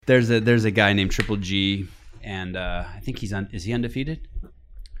There's a guy named Triple G, and I think is he undefeated?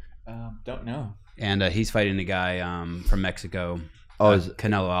 Don't know. And he's fighting a guy from Mexico. Oh, is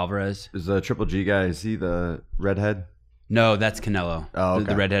Canelo Alvarez? Is the Triple G guy? Is he the redhead? No, that's Canelo. Oh, okay.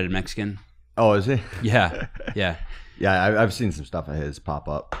 The redheaded Mexican. Oh, is he? Yeah. Yeah, I've seen some stuff of his pop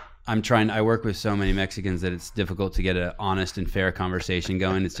up. I work with so many Mexicans that it's difficult to get an honest and fair conversation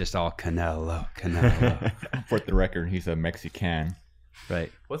going. It's just all Canelo. For the record, he's a Mexican.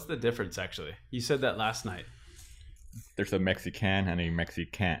 Right. What's the difference, actually? You said that last night. There's a Mexican and a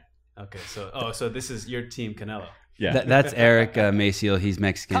Mexican. Okay, so this is your team, Canelo. Yeah. That's Eric Maciel. He's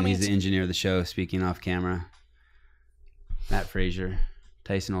Mexican. He's the engineer of the show, speaking off camera. Matt Fraser,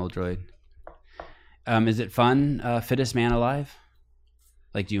 Tyson Oldroyd. Is it fun? Fittest Man alive?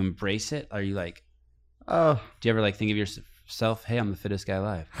 Like, do you embrace it? Are you like, do you ever like think of yourself, hey, I'm the fittest guy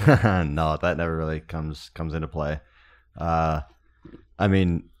alive? No, that never really comes into play. I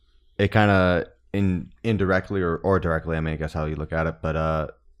mean, it kind of indirectly or directly, I mean, I guess how you look at it,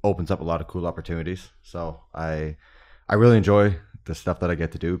 but opens up a lot of cool opportunities. So I really enjoy the stuff that I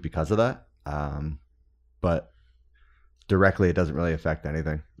get to do because of that. But directly, it doesn't really affect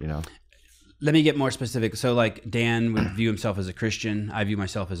anything, you know? Let me get more specific. So like Dan would view himself as a Christian. I view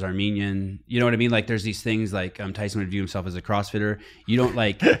myself as Armenian. You know what I mean? Like there's these things like Tyson would view himself as a CrossFitter. You're not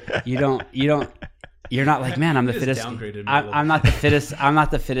like, man, I'm the fittest. I'm not the fittest. I'm not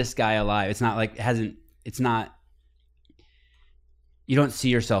the fittest guy alive. It's not like, you don't see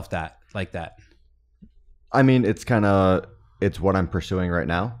yourself like that. I mean, it's what I'm pursuing right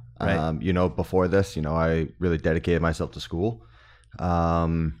now. Right. You know, before this, you know, I really dedicated myself to school.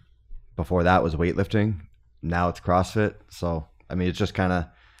 Before that was weightlifting. Now it's CrossFit. So, I mean, it's just kind of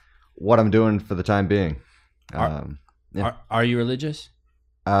what I'm doing for the time being. Are you religious?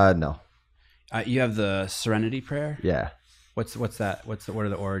 No. You have the Serenity Prayer? Yeah. What's that? What are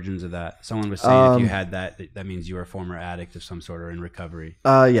the origins of that? Someone was saying if you had that means you were a former addict of some sort or in recovery.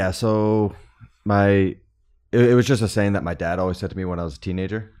 Yeah. So it was just a saying that my dad always said to me when I was a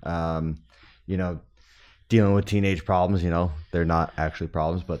teenager. You know, dealing with teenage problems, you know, they're not actually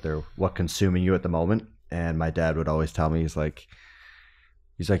problems, but they're what consuming you at the moment. And my dad would always tell me, he's like,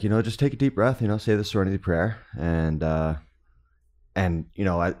 you know, just take a deep breath, you know, say the Serenity Prayer. And you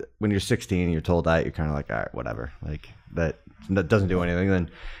know, when you're 16 and you're told that, you're kind of like, all right, whatever. Like that doesn't do anything.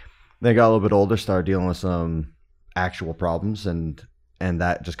 Then I got a little bit older, started dealing with some actual problems, and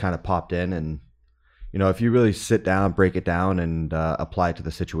that just kind of popped in. And, you know, if you really sit down, break it down and apply it to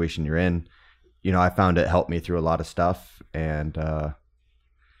the situation you're in, you know, I found it helped me through a lot of stuff. And I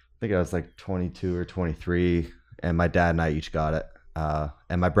think I was like 22 or 23, and my dad and I each got it.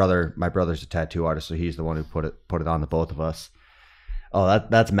 And my brother's a tattoo artist, so he's the one who put it on the both of us. Oh,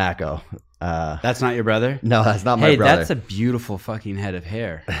 that's Mako. That's not your brother? No, that's not my brother. Hey, that's a beautiful fucking head of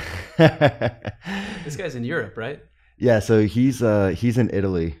hair. This guy's in Europe, right? Yeah, so he's in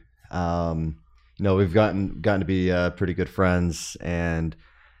Italy. You know, we've gotten to be pretty good friends, and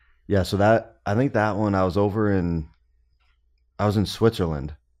yeah, so I think that one I was in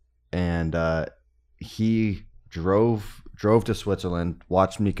Switzerland, and he drove to Switzerland,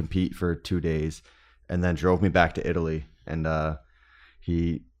 watched me compete for 2 days, and then drove me back to Italy. And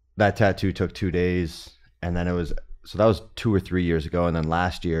that tattoo took 2 days, and then that was 2 or 3 years ago. And then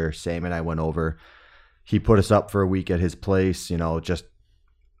last year, Sam and I went over. He put us up for a week at his place, you know, just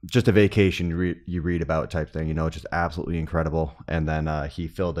a vacation you read about type thing, you know, just absolutely incredible. And then he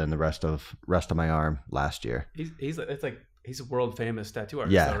filled in the rest of my arm last year. He's a world famous tattoo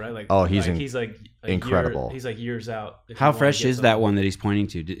artist, yeah. though, right? Like, he's incredible. He's like years out. How fresh is that one that he's pointing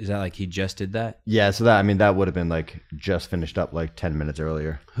to? Is that like he just did that? Yeah, so that would have been like just finished up like 10 minutes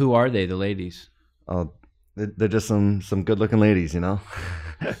earlier. Who are they, the ladies? Oh, they're just some good looking ladies, you know.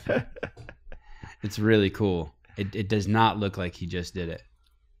 It's really cool. It does not look like he just did it.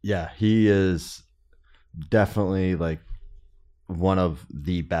 Yeah, he is definitely like one of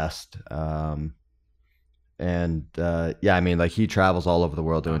the best. And yeah, I mean, like he travels all over the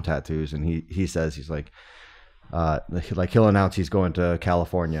world doing tattoos, and he says he's like he'll announce he's going to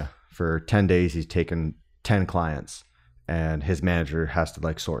California for 10 days. He's taken 10 clients, and his manager has to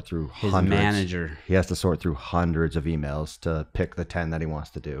like sort through hundreds. He has to sort through hundreds of emails to pick the 10 that he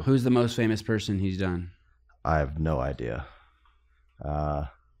wants to do. Who's the most famous person he's done? I have no idea.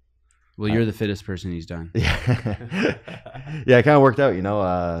 Well, you're the fittest person he's done. Yeah, yeah, it kind of worked out, you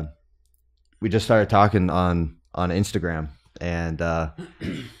know. We just started talking on Instagram, and I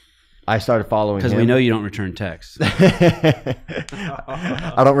started following him. Because we know you don't return texts. I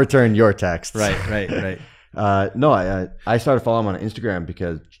don't return your texts. Right. No, I started following him on Instagram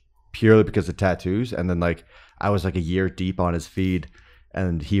purely because of tattoos, and then like I was like a year deep on his feed,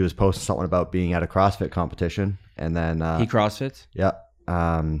 and he was posting something about being at a CrossFit competition, and then he CrossFits. Yeah,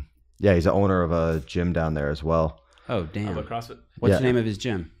 yeah, he's the owner of a gym down there as well. Oh How damn! about CrossFit? What's the name of his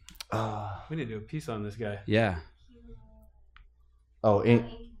gym? We need to do a piece on this guy. Yeah. Oh, Ink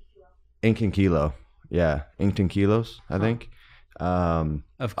and Kilo. Yeah, Inked and Kilos, I think.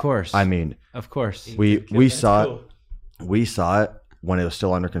 Of course. I mean, of course. we That's saw cool. it. We saw it when it was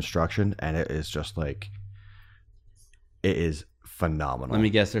still under construction, and it is just like, it is phenomenal. Let me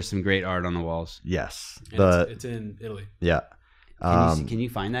guess. There's some great art on the walls. Yes, And it's in Italy. yeah. Can you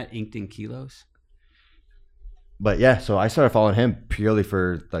find that inked in kilos? But yeah, so I started following him purely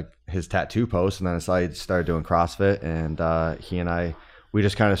for like his tattoo posts, and then I started doing CrossFit, and he and I, we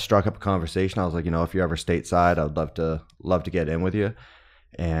just kind of struck up a conversation. I was like, if you're ever stateside, I'd love to get in with you.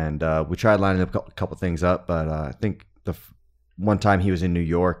 And we tried lining up a couple things up, but I think one time he was in New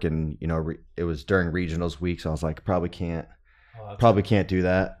York, and it was during regionals week, so I was like, probably can't do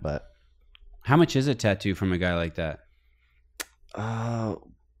that. But How much is a tattoo from a guy like that?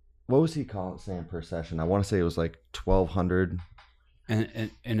 what was he saying per session? I want to say it was like 1,200.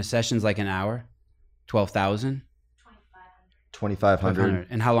 And a session's like an hour? 12,000? 2,500.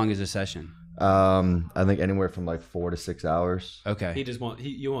 And how long is a session? I think anywhere from like 4 to 6 hours. Okay. He just won't.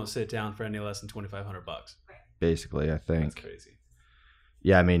 You won't sit down for any less than $2,500. Basically, I think. That's crazy.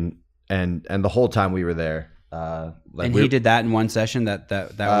 Yeah, I mean, and the whole time we were there, and he did that in one session. That one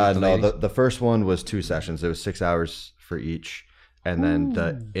with the ladies? the first one was 2 sessions. It was 6 hours for each, and then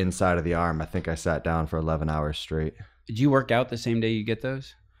the inside of the arm, I think I sat down for 11 hours straight. Did you work out the same day you get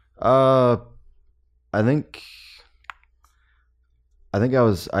those? I think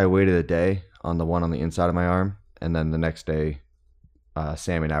I waited a day on the one on the inside of my arm, and then the next day,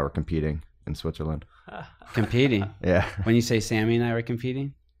 Sammy and I were competing in Switzerland. Competing? Yeah. When you say Sammy and I were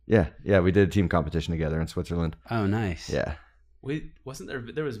competing? Yeah, we did a team competition together in Switzerland. Oh, nice. Yeah. Wasn't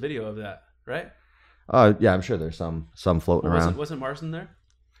there was video of that, right? Yeah, I'm sure there's some floating around. Wasn't Marston there?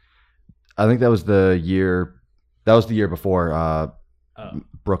 I think that was the year before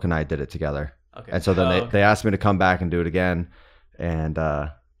Brooke and I did it together. Okay. And so then they asked me to come back and do it again. And,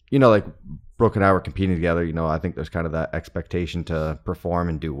 like Brooke and I were competing together, I think there's kind of that expectation to perform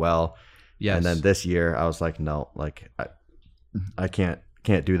and do well. Yes. And then this year I was like, no, like I can't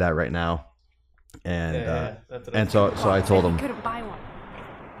do that right now. And, so I told him. He couldn't buy one.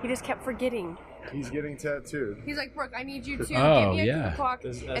 He just kept forgetting. He's getting tattooed. He's like, Brooke, I need you to Oh, give me a yeah. clock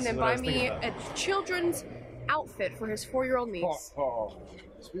That's and then what I buy was me thinking a children's outfit for his 4-year-old niece.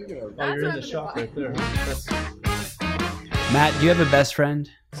 Speaking of, Oh, you're in That's the what shop I'm right there. Matt, do you have a best friend?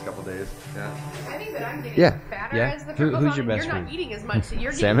 a couple days. Yeah. I think that I'm getting Yeah. fatter Yeah. as the Who's goes on, your and best you're friend? not eating as much, so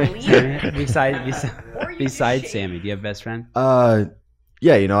you're Sammy? getting leaner. Besides Sammy, do you have a best friend?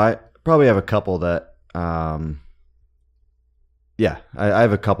 Yeah, I probably have a couple that, I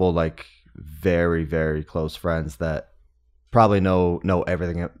have a couple like very, very close friends that probably know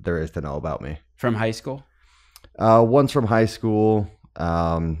everything there is to know about me. From high school? One's from high school,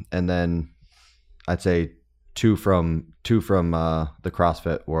 and then I'd say two from the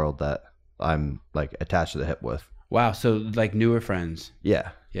CrossFit world that I'm like attached to the hip with. Wow. So like newer friends.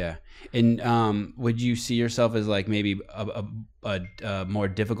 Yeah. Yeah. And would you see yourself as like maybe a more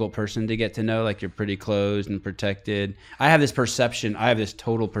difficult person to get to know? Like you're pretty closed and protected. I have this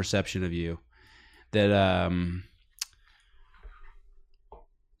total perception of you that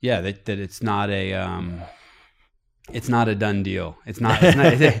that it's not a done deal. It's not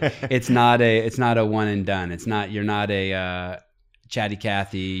a one and done. You're not a chatty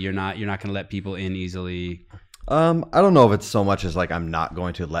Cathy. You're not going to let people in easily. I don't know if it's so much as like I'm not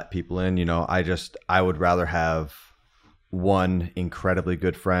going to let people in, I would rather have one incredibly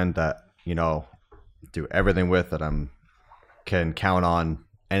good friend that, do everything with that can count on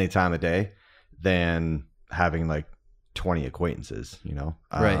any time of day than having like 20 acquaintances,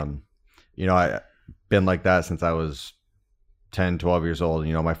 Right. I've been like that since I was 10, 12 years old.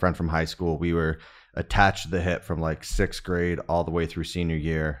 My friend from high school, we were attached to the hip from like 6th grade all the way through senior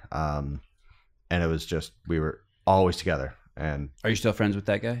year. And it was just, we were always together. And Are you still friends with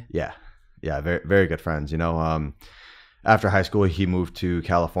that guy? yeah, very, very good friends. After high school, he moved to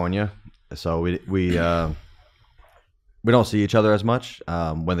California, so we don't see each other as much.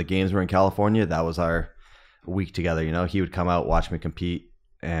 When the games were in California, that was our week together. He would come out, watch me compete,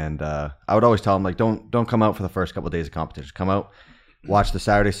 and I would always tell him like, don't come out for the first couple of days of competition. Come out, watch the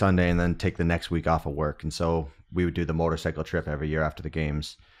Saturday, Sunday, and then take the next week off of work. And so we would do the motorcycle trip every year after the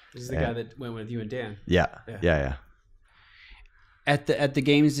games. This is the guy that went with you and Dan. Yeah. At the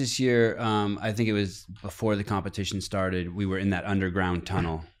games this year, I think it was before the competition started. We were in that underground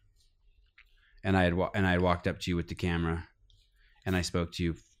tunnel, and I had walked up to you with the camera, and I spoke to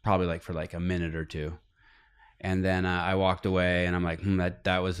you probably like for like a minute or two. And then I walked away, and I'm like,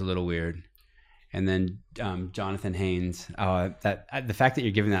 that was a little weird. And then Jonathan Haynes, the fact that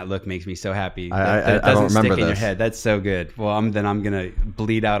you're giving that look makes me so happy. That it doesn't stick in your head. That's so good. Well, I'm gonna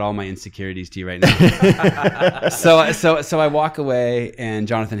bleed out all my insecurities to you right now. so I walk away, and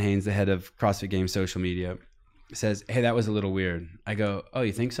Jonathan Haynes, the head of CrossFit Games social media, says, "Hey, that was a little weird." I go, "Oh,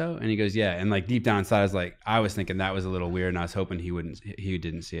 you think so?" And he goes, "Yeah." And like deep down inside, I was thinking that was a little weird, and I was hoping he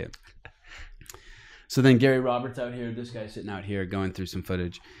didn't see it. So then Gary Roberts out here, this guy sitting out here going through some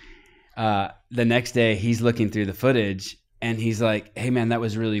footage. The next day he's looking through the footage, and he's like, "Hey man, that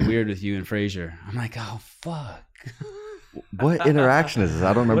was really weird with you and Fraser." I'm like, "Oh fuck." What interaction is this?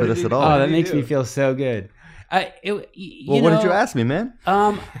 I don't remember this at all. Oh, that makes me feel so good. What did you ask me, man?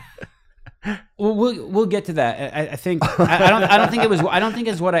 We'll get to that. I think I don't think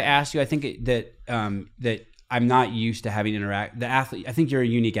it's what I asked you. I think that I'm not used to having the athlete. I think you're a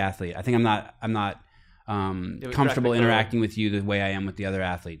unique athlete. I think I'm not comfortable interacting with you the way I am with the other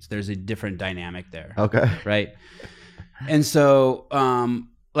athletes. There's a different dynamic there. Okay. Right. And so,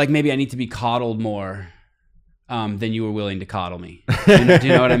 like maybe I need to be coddled more than you were willing to coddle me. Do you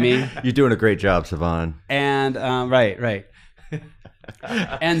know what I mean? You're doing a great job, Savan. And right.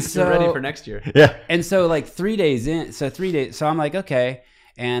 And so you're ready for next year. Yeah. And so like 3 days in, so I'm like, okay.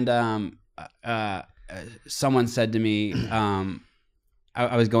 And someone said to me,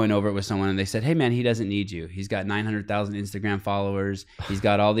 I was going over it with someone, and they said, "Hey man, he doesn't need you. He's got 900,000 Instagram followers. He's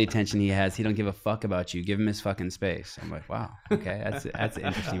got all the attention he has. He don't give a fuck about you. Give him his fucking space." I'm like, wow, okay, that's an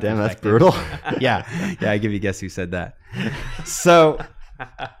interesting. Damn, that's brutal. Yeah. I give you a guess who said that. So,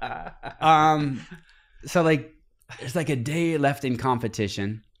 so like, there's like a day left in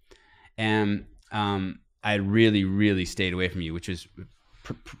competition, and I really, really stayed away from you, which is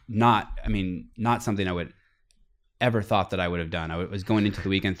not something I would ever thought that I would have done. I was going into the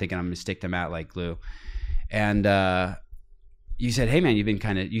weekend thinking I'm going to stick to Matt like glue. And you said, "Hey man,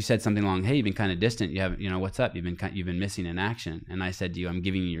 you said something along, hey, you've been kind of distant. You have, what's up? You've been missing in action." And I said to you, "I'm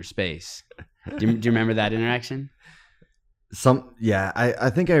giving you your space." Do you remember that interaction? I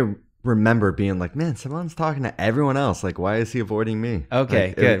think I remember being like, "Man, someone's talking to everyone else. Like, why is he avoiding me?"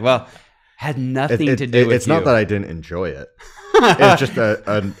 Okay, good. Well, had nothing to do with it's not that I didn't enjoy it. It's just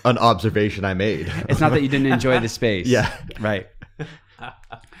an observation I made. It's not that you didn't enjoy the space. Yeah. Right.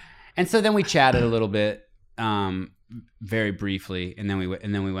 And so then we chatted a little bit, very briefly, and then we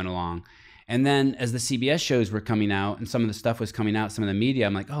went along. And then as the CBS shows were coming out and some of the stuff was coming out, some of the media,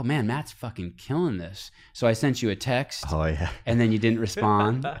 I'm like, "Oh man, Matt's fucking killing this." So I sent you a text. Oh yeah. And then you didn't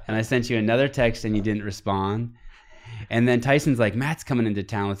respond. And I sent you another text and you didn't respond. And then Tyson's like, "Matt's coming into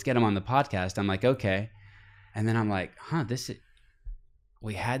town. Let's get him on the podcast." I'm like, "Okay." And then I'm like,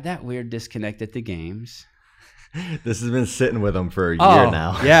 we had that weird disconnect at the games. This has been sitting with him for a year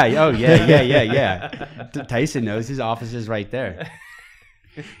now. Yeah. Oh, yeah. Tyson knows his office is right there.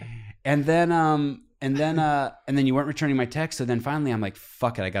 And then you weren't returning my text. So then finally I'm like,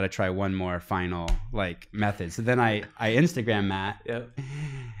 fuck it. I got to try one more final method. So then I Instagram Matt. Yep.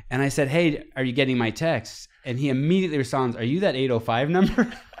 And I said, "Hey, are you getting my text?" And he immediately responds, "Are you that 805 number?"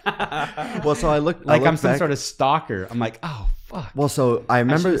 Well, so I looked I'm back, some sort of stalker. I'm like, oh fuck. Well, so I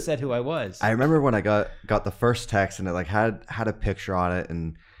remember I should have said who I was. I remember when I got the first text, and it had a picture on it,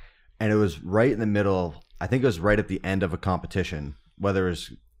 and it was right in the middle. I think it was right at the end of a competition, whether it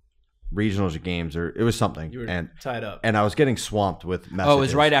was regionals or games, or it was something. You were tied up, and I was getting swamped with messages. Oh, it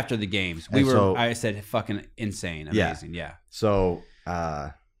was right after the games. I said fucking insane, amazing, yeah. So,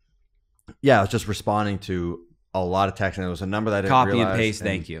 I was just responding to a lot of text, and it was a number that I didn't Copy realize. and paste,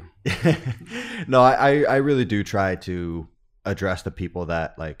 thank you. No, I really do try to address the people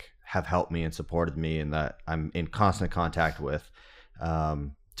that have helped me and supported me, and that I'm in constant contact with,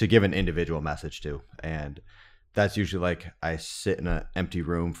 to give an individual message to. And that's usually I sit in an empty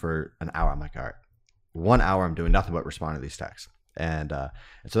room for an hour. I'm like, all right, 1 hour I'm doing nothing but responding to these texts. And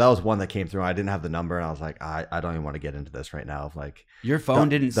so that was one that came through. I didn't have the number, and I was like, I don't even want to get into this right now. Your phone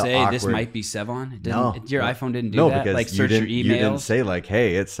didn't say awkward, this might be Sevon? Your iPhone didn't do that? Because search your emails? You didn't say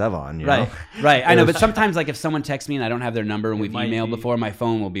hey, it's Sevon. Right. I know, but sometimes if someone texts me and I don't have their number and we've emailed before, my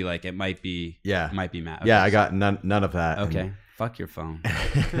phone will be it might be Matt. Okay, yeah, I got none of that. Okay. Fuck your phone.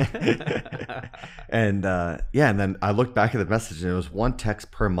 And and then I looked back at the message, and it was one text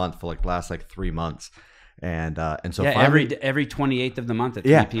per month for the last 3 months. And so finally, every 28th of the month at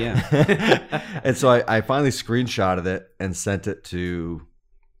 3 p.m. And so I finally screenshotted it and sent it to,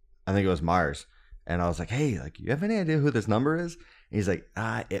 I think it was Mars. And I was like, "Hey, you have any idea who this number is?" And he's like,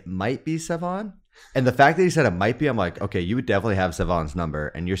 "It might be Sevon." And the fact that he said it might be, I'm like, okay, you would definitely have Savon's number,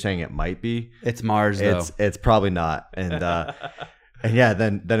 and you're saying it might be. It's Mars, though. It's probably not. And and yeah,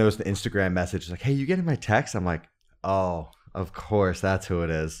 then it was the Instagram message like, hey, you getting my text? I'm like, oh, of course, that's who it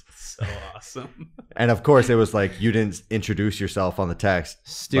is. So awesome. And of course, it was like you didn't introduce yourself on the text.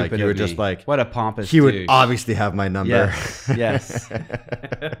 Stupid. Like you were of just me. like, what a pompous he would douche. obviously have my number. Yes.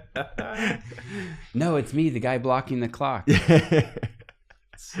 No, it's me, the guy blocking the clock.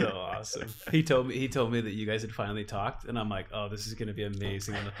 So awesome. He told me that you guys had finally talked, and I'm like, oh, this is going to be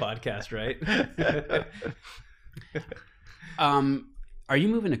amazing on the podcast, right? Are you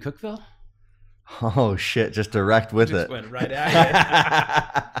moving to Cookeville? Oh shit! Just direct with Just it. went right at it.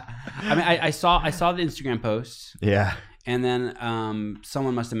 I mean, I saw the Instagram posts, Yeah. and then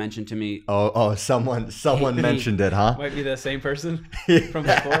someone must have mentioned to me. Oh, someone mentioned it, huh? Might be the same person from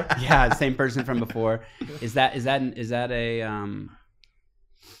before. Yeah, same person from before. Is that a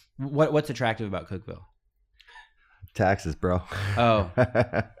what's attractive about Cookeville? Taxes, bro. Oh,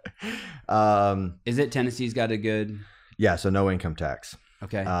 is it Tennessee's got a good? Yeah, so no income tax.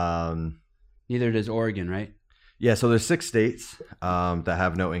 Okay. Neither does Oregon, right? Yeah, so there's 6 states that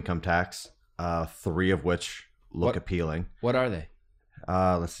have no income tax. 3 of which look appealing. What are they?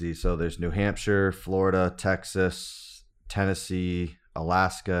 Let's see. So there's New Hampshire, Florida, Texas, Tennessee,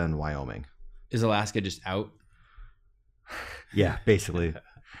 Alaska, and Wyoming. Is Alaska just out? Yeah, basically.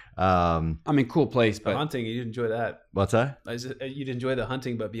 I mean, cool place, The but hunting, you'd enjoy that. What's that? You'd enjoy the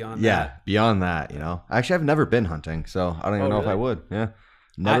hunting, but beyond Yeah, that. beyond that, Actually, I've never been hunting, so I don't even know if I really? would. Yeah,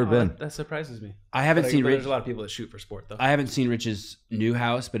 never been. That surprises me. I haven't seen But Rich. there's a lot of people that shoot for sport, though. I haven't seen Rich's new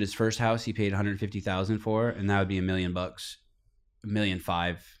house, but his first house he paid $150,000 for, and that would be $1 million, $1.5 million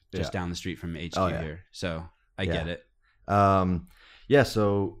just down the street from HQ here. So I get it. So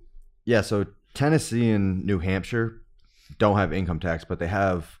Tennessee and New Hampshire don't have income tax, but they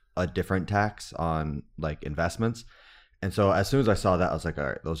have a different tax on like investments. And so as soon as I saw that, I was like, all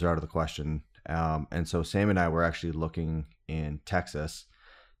right, those are out of the question. And so Sam and I were actually looking in Texas,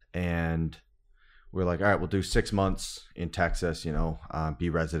 and we're like, all right, we'll do 6 months in Texas, be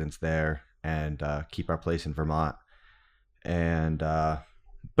residents there, and keep our place in Vermont. And but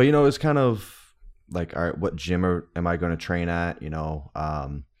it was kind of like, all right, what gym am I going to train at?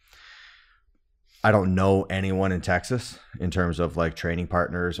 I don't know anyone in Texas in terms of like training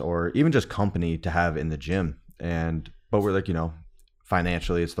partners or even just company to have in the gym. But we're like,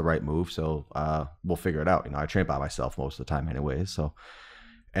 financially it's the right move. So we'll figure it out. I train by myself most of the time anyways. So,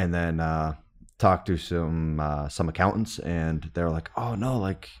 and then talked to some accountants, and they're like, oh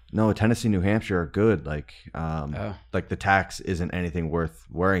no, Tennessee, New Hampshire are good. Like the tax isn't anything worth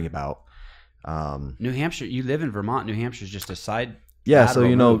worrying about. New Hampshire, you live in Vermont. New Hampshire's just a side. Yeah. So,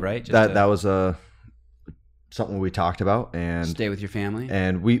 move, right? Just that was something we talked about, and stay with your family.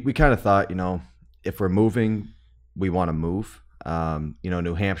 And we kind of thought, if we're moving, we want to move.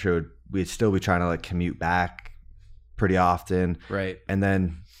 New Hampshire, we'd still be trying to like commute back pretty often. Right. And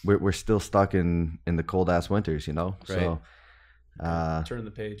then we're still stuck in the cold ass winters, Right. So turn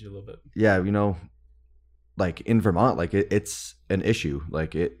the page a little bit. yeah, like in Vermont, like it's an issue.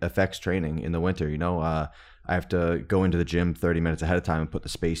 Like it affects training in the winter, I have to go into the gym 30 minutes ahead of time and put the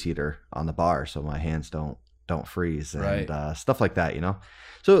space heater on the bar so my hands don't freeze and stuff like that,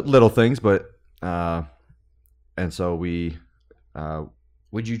 So little things, but and so we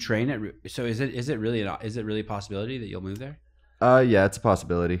would you train it? So is it really a possibility that you'll move there? Yeah, it's a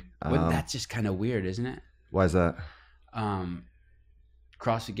possibility. That's just kind of weird, isn't it? Why is that?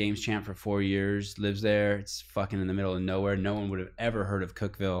 CrossFit Games champ for 4 years, lives there. It's fucking in the middle of nowhere. No one would have ever heard of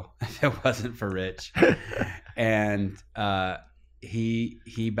Cookeville if it wasn't for Rich. And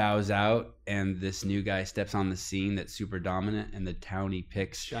he bows out, and this new guy steps on the scene that's super dominant, and the town he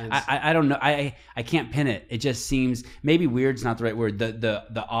picks shines. I don't know. I can't pin it. It just seems, maybe weird's not the right word.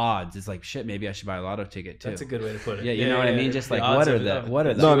 The odds. It's like, shit, maybe I should buy a lotto ticket too. That's a good way to put it. Yeah, you know what I mean? Just like, what are the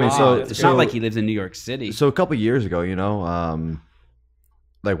No, I mean, odds? It's so not like he lives in New York City. So a couple of years ago,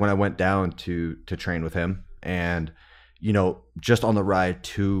 like when I went down to train with him, and just on the ride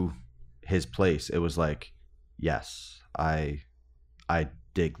to his place, it was like, yes, I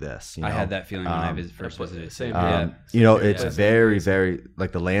dig this. I had that feeling when I first visited. Same. It's very, very,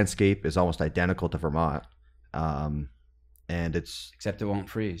 like the landscape is almost identical to Vermont, and it's except it won't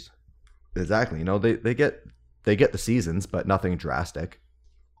freeze. Exactly. They get the seasons, but nothing drastic.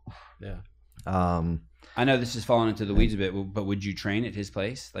 Yeah. I know this is falling into the weeds a bit, but would you train at his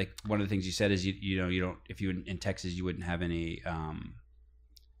place? Like one of the things you said is you don't, if you in Texas you wouldn't have any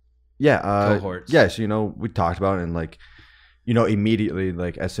cohorts. Yes, we talked about it, and like immediately,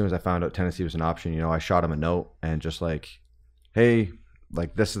 like as soon as I found out Tennessee was an option, I shot him a note and just like, hey,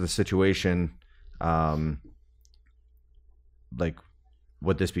 like this is the situation. Like,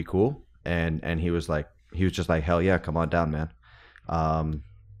 would this be cool? And he was just like, hell yeah, come on down, man. And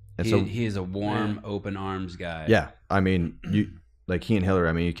He is a warm, open arms guy. Yeah, I mean, he and Hillary,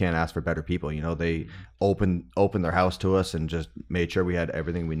 I mean, you can't ask for better people. You know, they opened their house to us and just made sure we had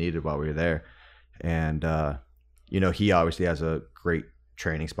everything we needed while we were there. And you know, he obviously has a great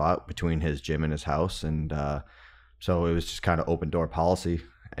training spot between his gym and his house, and so it was just kind of open door policy.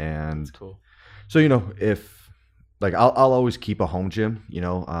 And That's cool. So, you know, if like I'll always keep a home gym. You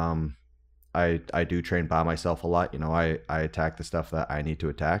know, I do train by myself a lot. You know, I attack the stuff that I need to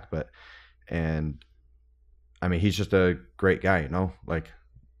attack, and I mean, he's just a great guy, you know, like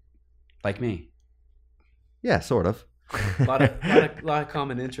me. Yeah, sort of. a lot of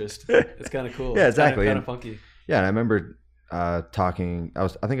common interest. It's kind of cool. Yeah, exactly. Kind of funky. Yeah, and I remember talking. I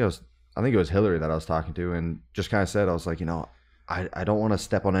think it was Hillary that I was talking to, and just kind of said, I was like, you know, I don't want to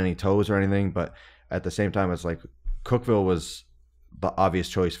step on any toes or anything, but at the same time, it's like Cookeville was the obvious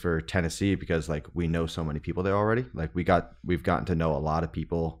choice for Tennessee because like we know so many people there already. Like we've gotten to know a lot of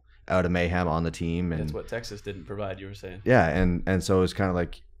people out of Mayhem on the team, and that's what Texas didn't provide. You were saying. Yeah, and so it was kind of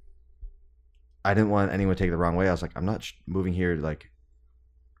like I didn't want anyone to take it the wrong way. I was like, I'm not moving here like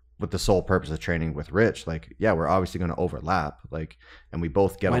with the sole purpose of training with Rich. Like, yeah, we're obviously going to overlap. Like, and we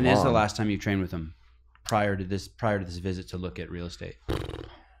both get along. When is the last time you trained with him? Prior to this visit to look at real estate?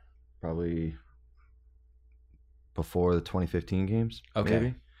 Probably before the 2015 games.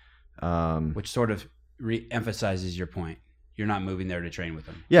 Okay. Maybe. Which sort of re-emphasizes your point. You're not moving there to train with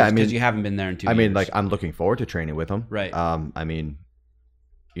him. Yeah, I mean, because you haven't been there in 2 years. I mean, like I'm looking forward to training with him. Right. I mean,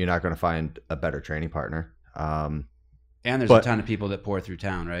 you're not going to find a better training partner. And there's a ton of people that pour through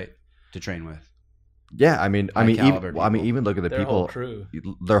town, right, to train with. Yeah, I mean, even look at the their people. Whole crew.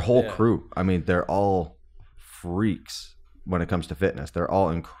 Their whole crew. I mean, they're all freaks when it comes to fitness. They're all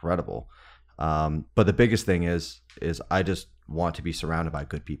incredible. But the biggest thing is I just want to be surrounded by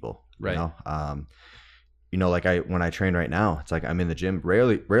good people. Right. You know, like when I train right now, it's like I'm in the gym.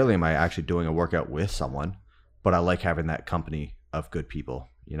 Rarely am I actually doing a workout with someone, but I like having that company of good people.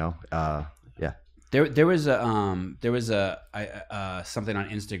 You know, yeah. There was a something on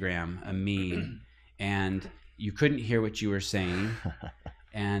Instagram, a meme, and you couldn't hear what you were saying,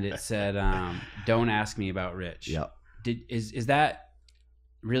 and it said, "Don't ask me about Rich." Yep. Is that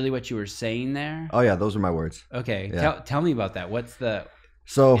really what you were saying there? Oh yeah, those are my words. Okay, Yeah. tell me about that. What's the?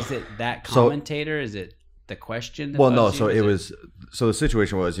 So is it that commentator? Is it the question? Well, no. So it was. So the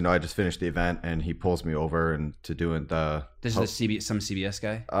situation was, you know, I just finished the event, and he pulls me over and to doing the. This is some CBS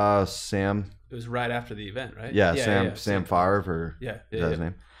guy. Sam. It was right after the event, right? Yeah, Sam Favre, is that his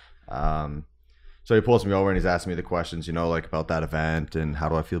name? So he pulls me over and he's asking me the questions, you know, like about that event and how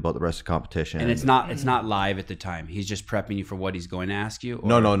do I feel about the rest of the competition. And it's not live at the time. He's just prepping you for what he's going to ask you.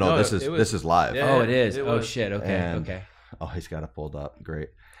 Or? No. This is live. Yeah, it is. Shit. Okay. Okay. Oh, he's got it pulled up. Great.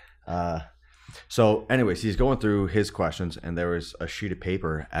 So, anyways, he's going through his questions, and there was a sheet of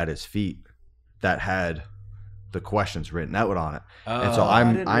paper at his feet that had the questions written out on it. And so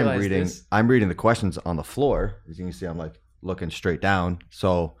I'm reading the questions on the floor. As you can see, I'm like looking straight down.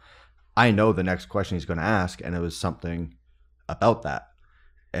 So I know the next question he's going to ask, and it was something about that.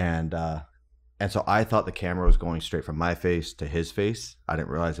 And so I thought the camera was going straight from my face to his face. I didn't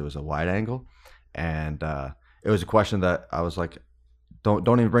realize it was a wide angle. And it was a question that I was like, don't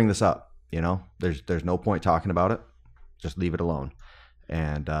even bring this up. You know, there's no point talking about it. Just leave it alone.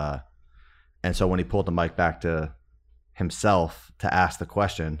 And so when he pulled the mic back to himself to ask the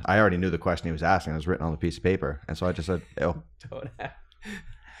question, I already knew the question he was asking. It was written on the piece of paper. And so I just said, ew.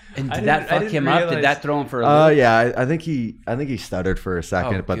 And did that fuck him up? Did that throw him for a loop? Yeah, I think he stuttered for a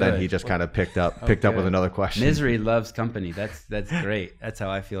second, but then he just kind of picked up with another question. Misery loves company. That's great. That's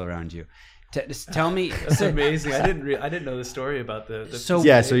how I feel around you. Just tell me. That's amazing. I didn't know the story about the So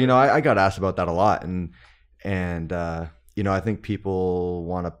you know, I got asked about that a lot, and you know, I think people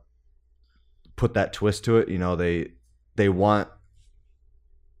want to put that twist to it. You know, they want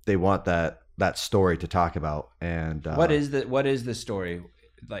that story to talk about. And what is the story?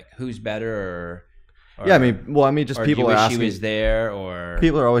 Like, who's better? Or yeah, I mean, just people are asking. She was there, or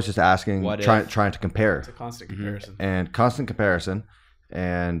people are always just asking, trying to compare. It's a constant comparison. And constant comparison,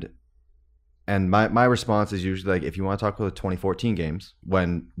 and my response is usually like, if you want to talk about the 2014 games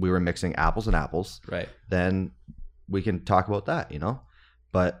when we were mixing apples and apples, right? Then we can talk about that, you know.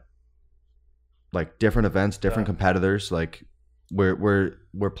 But like different events, different competitors, like we're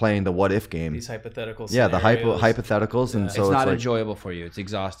playing the what if game. These hypothetical scenarios. Yeah, the hypotheticals, and so it's not enjoyable for you. It's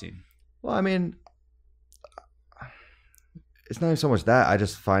exhausting. Well, I mean, it's not even so much that. I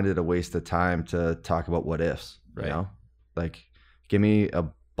just find it a waste of time to talk about what ifs. Right. You know, like give me a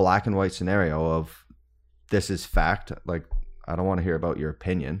black and white scenario of this is fact. Like, I don't want to hear about your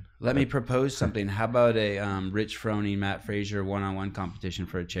opinion. Let me propose something. How about a Rich Froning, Matt Fraser one-on-one competition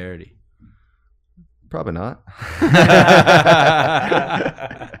for a charity? Probably not.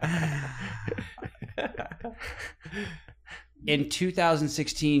 In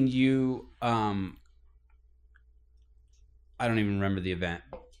 2016, you I don't even remember the event,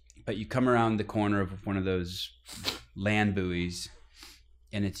 but you come around the corner of one of those land buoys,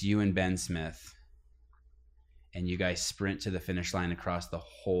 and it's you and Ben Smith, and you guys sprint to the finish line across the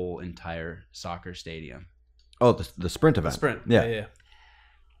whole entire soccer stadium. Oh, the sprint event. Sprint. Yeah. Yeah.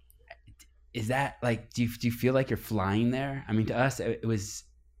 Is that like, do you feel like you're flying there? I mean, to us, it was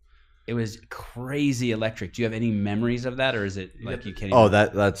crazy electric. Do you have any memories of that, or is it like you can't? Oh,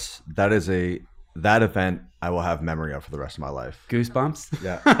 that event I will have memory of for the rest of my life. Goosebumps?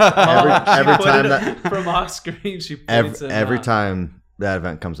 Yeah. every time that from off screen, she every time that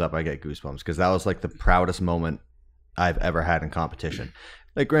event comes up, I get goosebumps because that was like the proudest moment I've ever had in competition.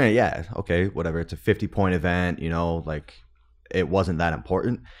 Like, granted, yeah, okay, whatever. It's a 50-point event, you know, like it wasn't that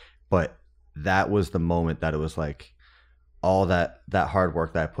important, but that was the moment that it was like all that hard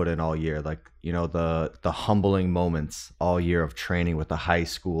work that I put in all year, like, you know, the humbling moments all year of training with the high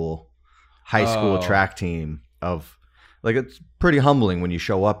school track team of like, it's pretty humbling when you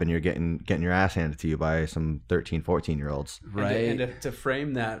show up and you're getting your ass handed to you by some 13, 14-year-olds. Right. And to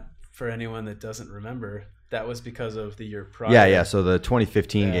frame that for anyone that doesn't remember, that was because of the year prior. Yeah. So the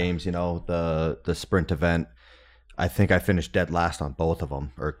 2015 games, you know, the sprint event, I think I finished dead last on both of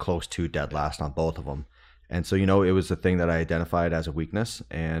them, or close to dead last on both of them. And so, you know, it was the thing that I identified as a weakness.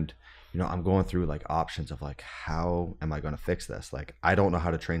 And, you know, I'm going through like options of like, how am I going to fix this? Like, I don't know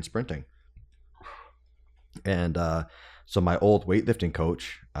how to train sprinting. And so my old weightlifting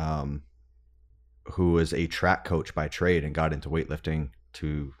coach, who is a track coach by trade and got into weightlifting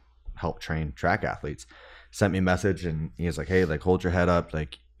to help train track athletes, sent me a message, and he was like, hey, like, hold your head up.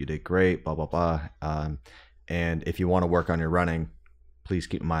 Like, you did great, blah, blah, blah. And if you want to work on your running, please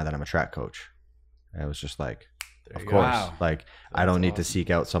keep in mind that I'm a track coach. And it was just like, of course, Wow. like, I don't need to seek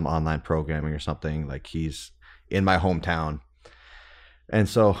out some online programming or something. Like, he's in my hometown. And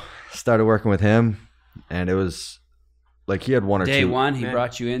so started working with him, and it was like he had one or Day two. one, he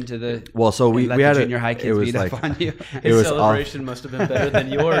brought you into the. Well, so we let had the a junior high kids it was beat like, up on you. it was celebration must have been better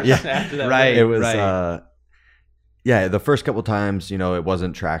than yours after that. Right. It was yeah, the first couple times, you know, it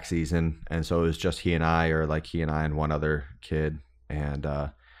wasn't track season, and so it was just he and I, or like he and I and one other kid, and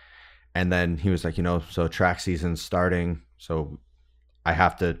then he was like, you know, so track season's starting, so I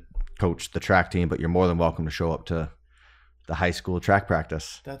have to coach the track team, but you're more than welcome to show up to the high school track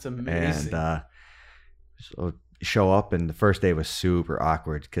practice. That's amazing. And so show up, and the first day was super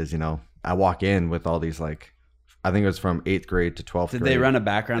awkward because, you know, I walk in with all these, like, I think it was from 8th grade to 12th grade. Did they run a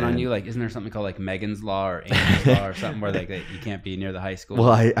background on you? Like, isn't there something called like Megan's Law or Angel's Law or something where like you can't be near the high school?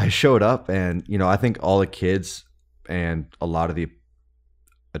 Well, I showed up, and, you know, I think all the kids and a lot of the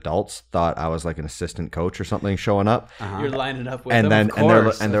adults thought I was like an assistant coach or something showing up. You're lining up with And them. then Of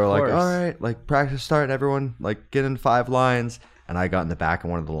they were like, course. all right, like, practice start, everyone, like, get in 5 lines. And I got in the back of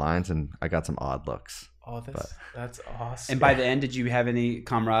one of the lines, and I got some odd looks. Oh, that's awesome. And by the end, did you have any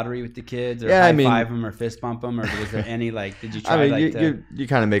camaraderie with the kids, or Yeah, I mean- five them, or fist bump them, or was there any like? Did you try? I mean, like you're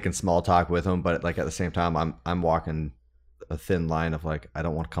kind of making small talk with them, but like at the same time, I'm walking a thin line of like, I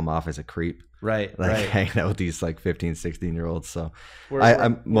don't want to come off as a creep, right, like right. hanging out with these like 15, 16-year-olds. So Were I a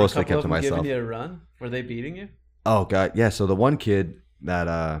mostly couple kept to of them myself. giving you a run? Were they beating you? Oh God, yeah. So the one kid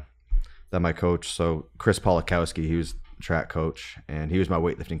that my coach, so Chris Polakowski, he was track coach, and he was my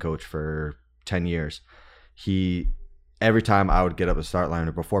weightlifting coach for 10 years. Every time I would get up the start line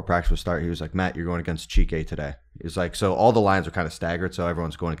or before practice would start, he was like, Matt, you're going against Chike today. He was like, so all the lines are kind of staggered, so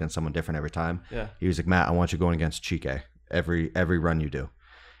everyone's going against someone different every time. Yeah. He was like, Matt, I want you going against Chike every run you do.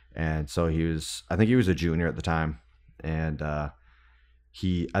 And so I think he was a junior at the time, and I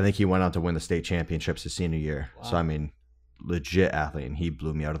think he went on to win the state championships his senior year. Wow. So I mean, legit athlete, and he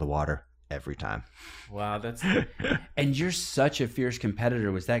blew me out of the water every time. Wow, that's And you're such a fierce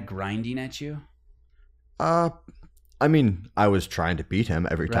competitor. Was that grinding at you? I mean, I was trying to beat him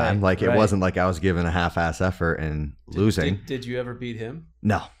every time. Right, Like, it right. wasn't like I was giving a half-ass effort and losing. Did you ever beat him?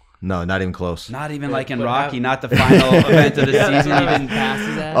 No, not even close. Not even But- like in but Rocky, how- not the final event of the Yeah, season. He that's didn't pass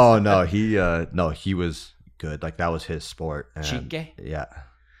his ass. Oh no, he was good. Like, that was his sport. And, Chike? Yeah,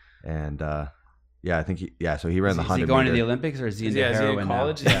 and yeah, I think so he ran the Is he 100 going to meter. the Olympics, or is he Is into he heroin in now?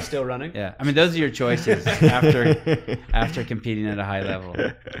 college? Is he still running? Yeah, I mean, those are your choices after competing at a high level.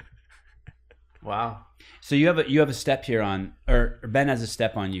 Wow. So you have a step here on, or Ben has a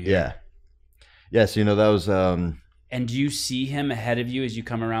step on you here. Yeah. So, you know, that was And do you see him ahead of you as you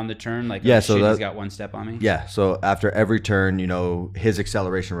come around the turn? Like, Yeah, oh, so shit, that- he's got one step on me. Yeah, so after every turn, you know, his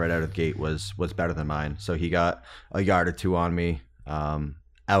acceleration right out of the gate was better than mine. So he got a yard or two on me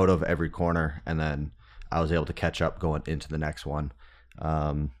out of every corner, and then I was able to catch up going into the next one.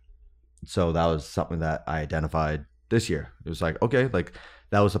 So that was something that I identified this year. It was like, okay, like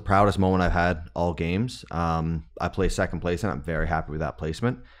that was the proudest moment I've had all games. I placed second place, and I'm very happy with that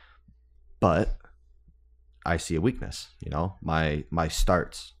placement. But I see a weakness. You know, my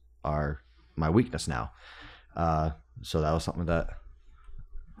starts are my weakness now. So that was something that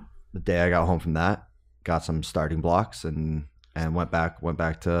the day I got home from that, got some starting blocks and went back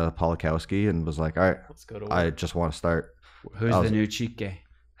to Polakowski and was like, all right, Let's go to I work. just want to start. Who's the new Chique?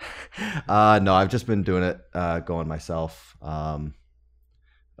 No, I've just been doing it, going myself.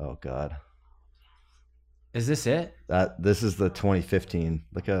 Oh God, Is this it? this is the 2015.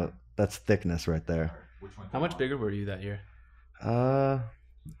 Look at that's thickness right there. How much bigger were you that year? I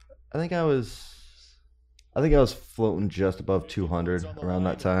think I was floating just above 200 around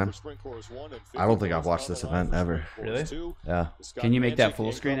that time. I don't think I've watched this event ever. Really? Yeah. Can you make that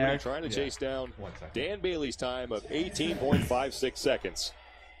full screen, Eric? Trying to chase down Dan Bailey's time of 18.56 seconds.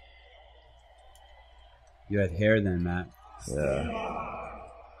 You had hair then, Matt. Yeah.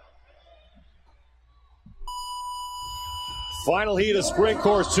 Final heat of sprint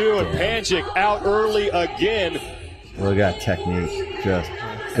course 2, and Panchik out early again. Look at that technique. Just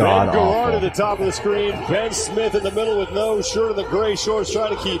Ben god Garrard at awful. the top of the screen. Ben Smith in the middle with no shirt in the gray shorts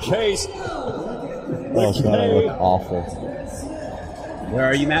trying to keep pace. Oh, God, I look awful. Where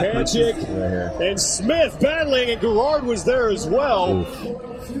are you, Matt? Panchik Right here. and Smith battling, and Garrard was there as well. Oof.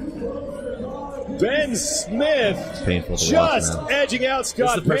 Ben Smith It's painful to just watch, man. edging out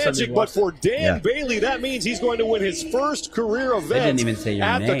Scott This is the first time Panchik, you've but watched for Dan Yeah. Bailey, that means he's going to win his first career event even say your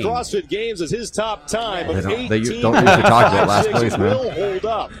at name. the CrossFit Games as his top time of They don't usually 18. talk about last place, man. Will hold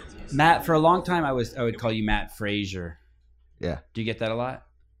up. Matt, for a long time, I would call you Matt Fraser. Yeah. Do you get that a lot?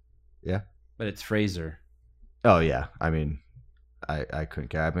 Yeah. But it's Fraser. Oh, yeah. I mean, I couldn't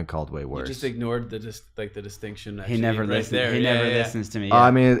care. I've been called way You worse. just ignored the distinction. He actually, never right listens. there. He Yeah, never yeah, yeah. listens to me.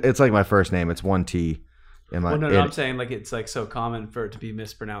 I mean, it's like my first name. It's one T. In my, Well, no, I'm saying like it's like so common for it to be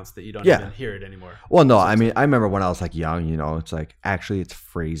mispronounced that you don't Yeah. even hear it anymore. Well, no, I mean, I remember when I was like young, you know, it's like, actually, it's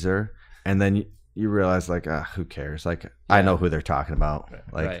Fraser. And then you realize, like, who cares? Like, I know who they're talking about.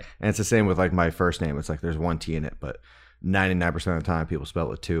 Like, Right. and it's the same with like my first name. It's like there's one T in it, but 99% of the time people spell it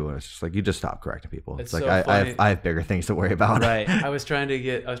with two. And it's just like, you just stop correcting people. It's It's like, so funny. I have bigger things to worry about. right. I was trying to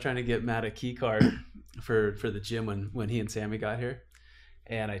get Matt a key card for the gym when he and Sammy got here,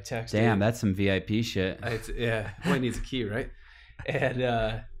 and I texted. Damn, that's some VIP shit. Well, he needs a key, right?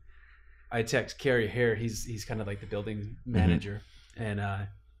 And I text Kerry Hare. He's kind of like the building manager, and I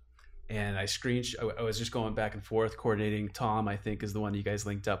screenshot. I was just going back and forth coordinating. Tom, I think, is the one you guys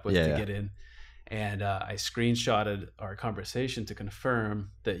linked up with to get in, and I screenshotted our conversation to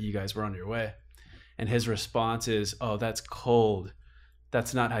confirm that you guys were on your way. And his response is, "Oh, that's cold.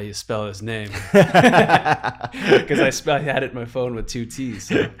 That's not how you spell his name." Because I had it in my phone with two T's.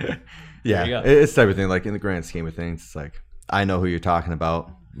 So. Yeah, There you go. it's everything. Like in the grand scheme of things, it's like I know who you're talking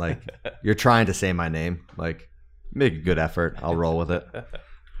about. Like you're trying to say my name. Like make a good effort. I'll roll with it.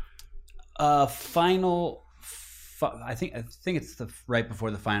 I think it's the right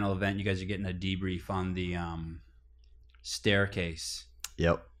before the final event. You guys are getting a debrief on the staircase,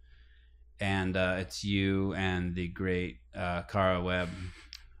 Yep. and it's you and the great Cara Webb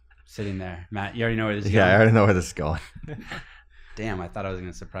sitting there. Matt, you already know where this is Yeah, I going. already know where this is going. Damn, I thought I was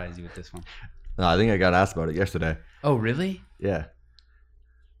going to surprise you with this one. No, I think I got asked about it yesterday. Oh, really? Yeah.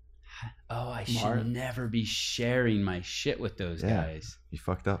 Oh, I should never be sharing my shit with those Yeah. guys. You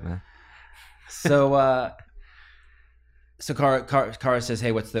fucked up, man. So, Cara says,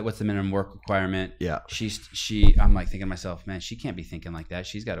 "Hey, what's the minimum work requirement?" Yeah. I'm like thinking to myself, man, she can't be thinking like that.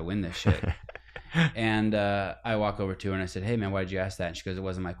 She's got to win this shit. And I walk over to her and I said, "Hey, man, why did you ask that?" And she goes, "It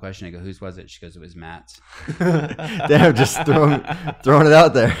wasn't my question." I go, "Whose was it?" She goes, "It was Matt's." Damn, just throwing it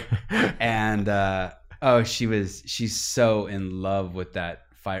out there. And she's so in love with that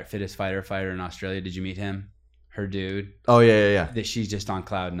fittest fighter in Australia. Did you meet him? Her dude. Oh yeah. That she's just on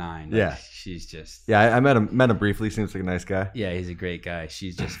cloud nine. Yeah. She's just. Yeah, I met him briefly. Seems like a nice guy. Yeah, he's a great guy.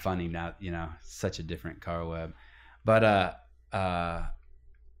 She's just funny now. You know, such a different Cara Webb. But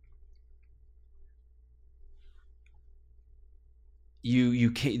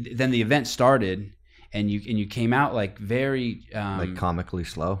you came, then the event started, and you came out like very like comically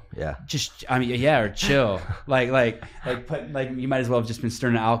slow. Yeah. Just or chill. like you might as well have just been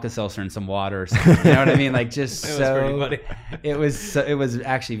stirring an Alka-Seltzer in some water or something. You know what I mean? Like just It was pretty funny. It was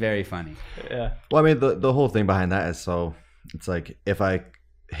actually very funny. Yeah. Well, I mean, the whole thing behind that is, so it's like if I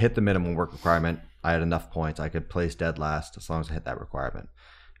hit the minimum work requirement, I had enough points. I could place dead last as long as I hit that requirement.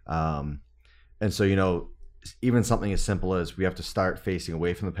 And so, even something as simple as we have to start facing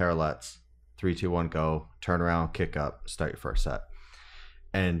away from the parallettes, 3, 2, 1, go, turn around, kick up, start your first set.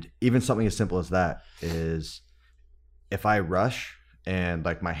 And even something as simple as that is if I rush and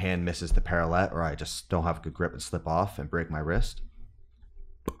like my hand misses the parallette, or I just don't have a good grip and slip off and break my wrist,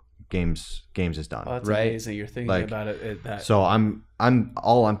 games is done. Oh, that's Right. amazing. You're thinking Like, about it. So I'm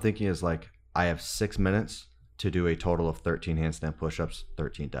thinking is like I have 6 minutes to do a total of 13 handstand push-ups,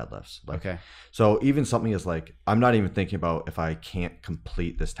 13 deadlifts. Like, Okay. so even something is like, I'm not even thinking about if I can't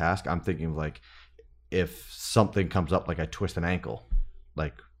complete this task. I'm thinking of like, if something comes up, like I twist an ankle,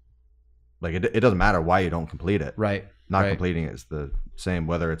 like it doesn't matter why you don't complete it. Right. Not right. completing it is the same,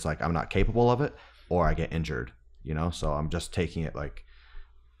 whether it's like I'm not capable of it or I get injured, so I'm just taking it like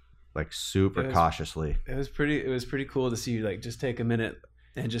super cautiously. It was pretty cool to see you like just take a minute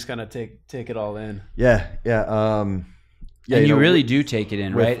and just kind of take it all in. Yeah. And you really do take it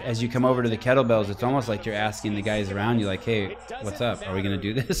in, right? As you come over to the kettlebells, it's almost like you're asking the guys around you, like, "Hey, what's up? Are we going to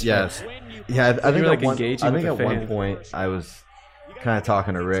do this?" Yes. Yeah, I think like at engaging with the one fan. point I was kind of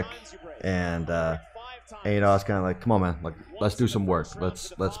talking to Rick, and I was kind of like, "Come on, man, like let's do some work.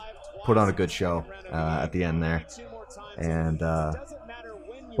 Let's put on a good show at the end there." And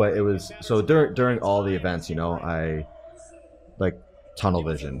but it was so during all the events, I like tunnel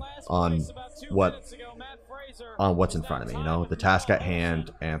vision on what's in front of me, the task at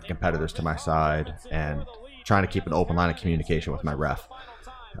hand and the competitors to my side, and trying to keep an open line of communication with my ref.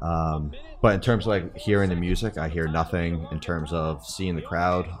 But in terms of like hearing the music, I hear nothing. In terms of seeing the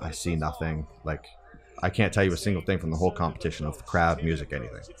crowd, I see nothing. Like I can't tell you a single thing from the whole competition of the crowd, music,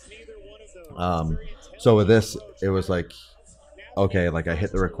 anything. So with this, it was like, okay, like I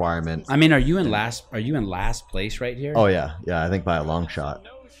hit the requirement. I mean, are you in last place right here? Oh yeah, I think by a long shot.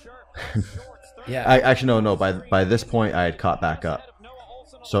 yeah. I actually no. By this point, I had caught back up.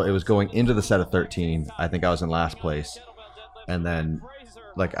 So it was going into the set of 13. I think I was in last place, and then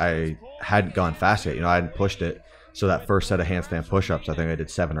like I hadn't gone fast yet. I hadn't pushed it. So that first set of handstand push-ups, I think I did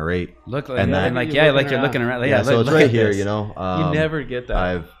 7 or 8. Look like and then, then, you're looking around. Yeah, so look it's right at here. this. You never get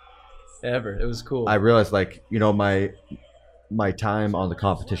that. Ever. It was cool. I realized like my time on the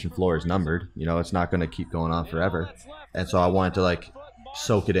competition floor is numbered. It's not going to keep going on forever, and so I wanted to like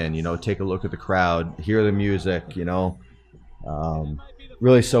soak it in. Take a look at the crowd, hear the music.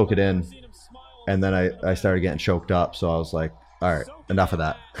 Really soak it in, and then I started getting choked up. So I was like, all right, enough of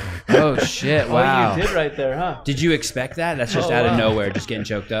that. Oh shit! Wow. Oh, you did right there, huh? Did you expect that? That's just out of nowhere, just getting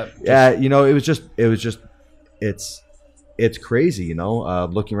choked up. Yeah, it's crazy,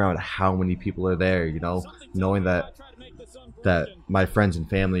 looking around at how many people are there, knowing that my friends and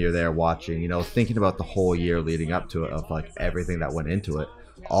family are there watching, thinking about the whole year leading up to it, of like everything that went into it,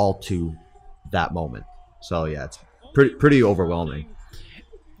 all to that moment. So yeah, it's pretty overwhelming.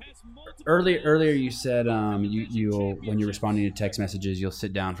 Earlier you said you'll when you're responding to text messages, you'll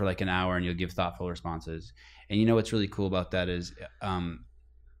sit down for like an hour and you'll give thoughtful responses. And what's really cool about that is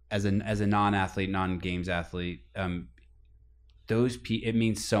as a non-athlete, non-games athlete, it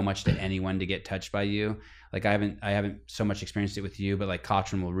means so much to anyone to get touched by you. Like I haven't so much experienced it with you, but like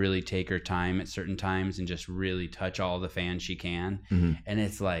Katrin will really take her time at certain times and just really touch all the fans she can. Mm-hmm. And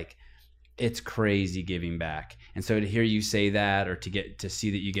it's like, it's crazy giving back. And so to hear you say that, or to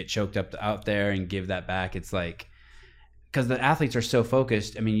see that you get choked up out there and give that back, it's like, because the athletes are so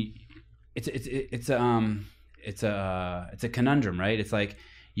focused. I mean, it's a conundrum, right? It's like,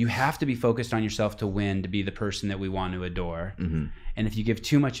 you have to be focused on yourself to win, to be the person that we want to adore. Mm-hmm. And if you give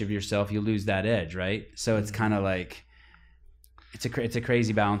too much of yourself, you lose that edge, right? So it's kind of like, it's a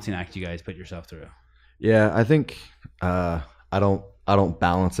crazy balancing act you guys put yourself through. Yeah, I think I don't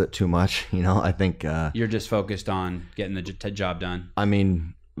balance it too much. I think you're just focused on getting the job done. I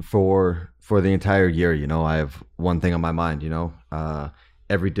mean, for the entire year, I have one thing on my mind.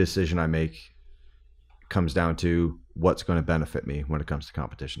 Every decision I make comes down to what's going to benefit me when it comes to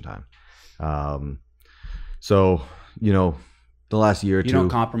competition time. So, the last year or two, you don't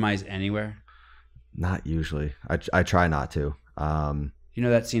compromise anywhere. Not usually. I try not to.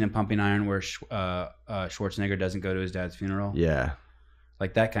 That scene in Pumping Iron where Schwarzenegger doesn't go to his dad's funeral? Yeah.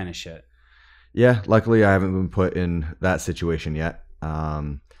 Like that kind of shit. Yeah. Luckily, I haven't been put in that situation yet.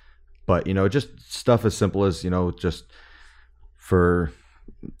 But, just stuff as simple as, just for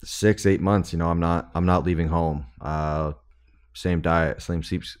 6-8 months, I'm not leaving home. Same diet, same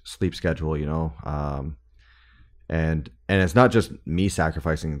sleep schedule, and it's not just me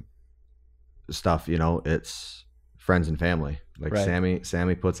sacrificing stuff, it's friends and family. Like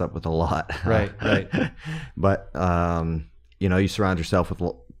Sammy puts up with a lot. Right. But you surround yourself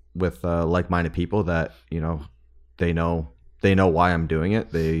with like-minded people that they know why I'm doing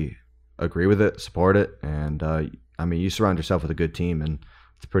it. They agree with it, support it, and you surround yourself with a good team, and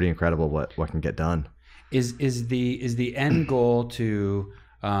it's pretty incredible what can get done. Is the end goal to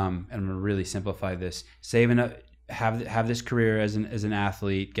and I'm gonna really simplify this, save enough, have this career as an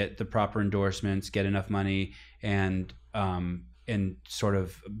athlete, get the proper endorsements, get enough money, and sort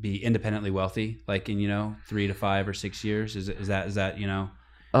of be independently wealthy, like in 3 to 5 or 6 years? Is that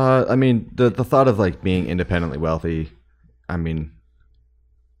the thought of like being independently wealthy, no,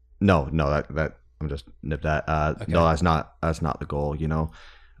 that I'm just nip that. Okay. No, that's not the goal.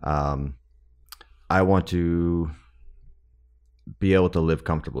 I want to be able to live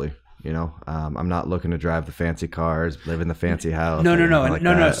comfortably. I'm not looking to drive the fancy cars, live in the fancy house.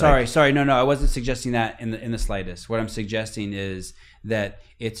 No. Sorry. No. I wasn't suggesting that in the slightest. What I'm suggesting is that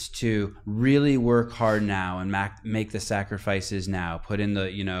it's to really work hard now and make the sacrifices now. Put in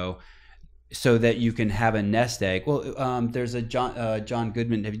the so that you can have a nest egg. Well, there's a John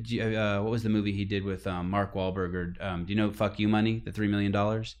Goodman. What was the movie he did with Mark Wahlberg? Or do you know Fuck You Money, the $3 million?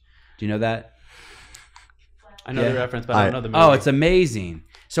 Do you know that? I know the reference, but I don't know the movie. Oh, it's amazing.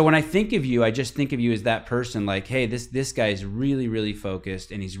 So when I think of you, I just think of you as that person. Like, hey, this guy is really, really focused,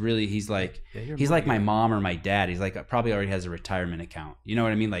 and he's like my mom or my dad. He's like probably already has a retirement account. You know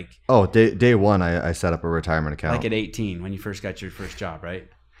what I mean? Like, day one, I set up a retirement account. Like at 18 when you first got your first job, right?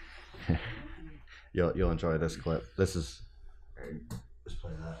 You'll enjoy this clip. This is. Let's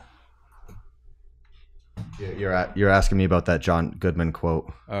play that. You're asking me about that John Goodman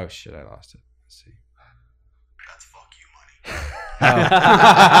quote. Oh shit, I lost it. Let's see. That's fuck you money.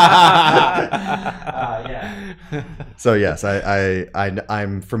 Yeah. So yes,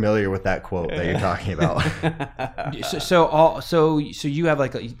 I'm familiar with that quote that you're talking about. So you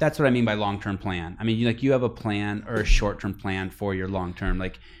have that's what I mean by long-term plan. I mean, you have a plan or a short-term plan for your long-term.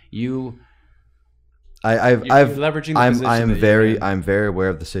 Like you. I'm very aware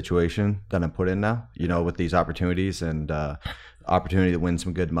of the situation that I'm put in now, with these opportunities and opportunity to win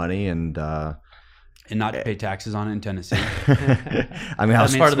some good money and not to pay taxes on it in Tennessee.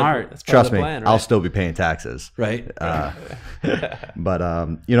 That's part smart. Trust me, plan, right? I'll still be paying taxes. Right. But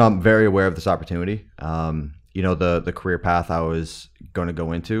I'm very aware of this opportunity. The career path I was going to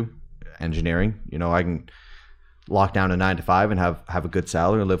go into, engineering, I can lock down a 9 to 5 and have a good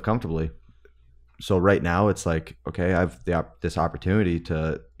salary and live comfortably. So right now it's like, okay, I have this opportunity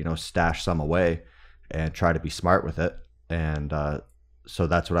to, stash some away and try to be smart with it. And so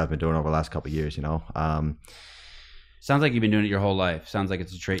that's what I've been doing over the last couple of years, Sounds like you've been doing it your whole life. Sounds like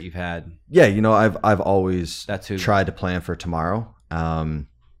it's a trait you've had. Yeah, I've always tried to plan for tomorrow.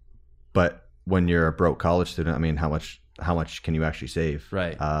 But when you're a broke college student, how much can you actually save?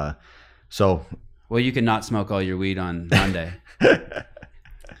 Right. Well, you can not smoke all your weed on Monday.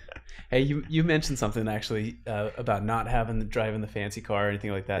 Hey, you mentioned something actually about not driving the fancy car or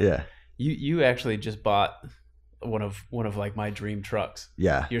anything like that. Yeah. You actually just bought one of like my dream trucks.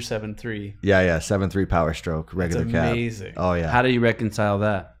 Yeah. Your 7.3. Yeah. 7.3 Power Stroke regular cab. That's amazing. Oh yeah. How do you reconcile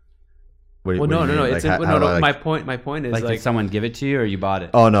that? No. My point is like did someone give it to you or you bought it?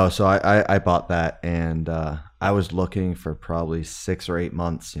 Oh no, so I bought that and I was looking for probably 6 or 8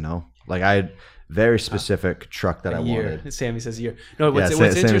 months. Like I had very specific truck that I wanted. Sammy says a year. No, what's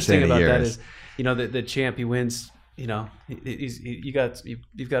interesting about that is, the champ, he wins. You've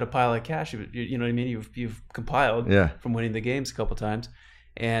got a pile of cash. You know what I mean? You've compiled from winning the games a couple times,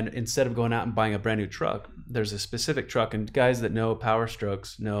 and instead of going out and buying a brand new truck, there's a specific truck. And guys that know Power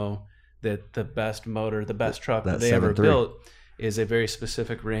Strokes know that the best motor, the best truck that they ever built is a very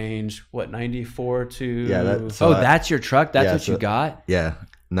specific range. 94 to that's your truck. That's what you got. Yeah.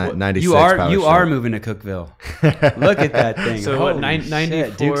 96 you are moving to Cookeville. Look at that thing. So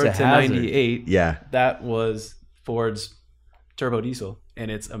 94 to 98. Yeah, that was Ford's turbo diesel, and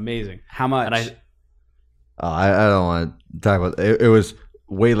it's amazing. How much? And I don't want to talk about it. It was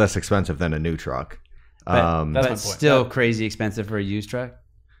way less expensive than a new truck. That's my point. Still crazy expensive for a used truck.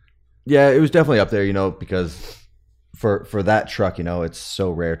 Yeah, it was definitely up there. Because for that truck, it's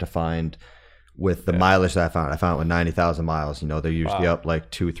so rare to find. With the mileage that I found it with 90,000 miles. They're usually up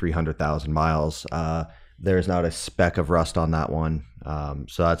like 200,000-300,000 miles. There's not a speck of rust on that one,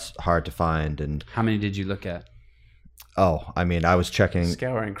 so that's hard to find. And how many did you look at? Oh, I mean, I was checking.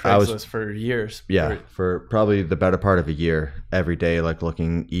 Scouring Craigslist for years. Yeah, for probably the better part of a year, every day, like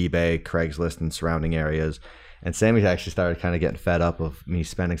looking eBay, Craigslist, and surrounding areas. And Sammy actually started kind of getting fed up of me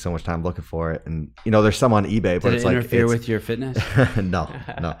spending so much time looking for it. And there's some on eBay, but Did it's it like interfere with your fitness? no.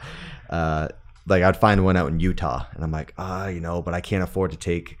 Like I'd find one out in Utah, and I'm like, but I can't afford to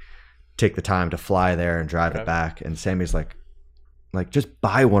take the time to fly there and drive it back. And Sammy's like, just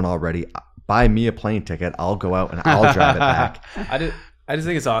buy one already. Buy me a plane ticket. I'll go out and I'll drive it back. I just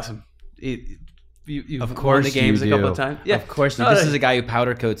think it's awesome. You've Of course won the games you a couple do. of times. Yeah, Of course. No, This is a guy who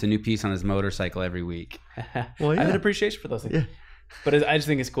powder coats a new piece on his motorcycle every week. Well, I have yeah. an appreciation for those things. Yeah. But I just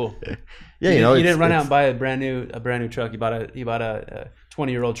think it's cool. Yeah, you didn't run out and buy a brand new truck. You bought a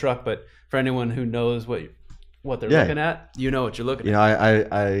 20-year-old truck. But for anyone who knows what they're looking at, you know what you're looking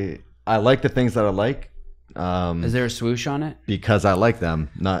at. I like the things that I like. Is there a swoosh on it? Because I like them,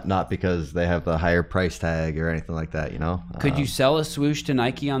 not because they have the higher price tag or anything like that. Could you sell a swoosh to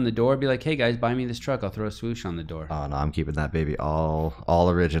Nike on the door? Be like, hey guys, buy me this truck. I'll throw a swoosh on the door. Oh no, I'm keeping that baby all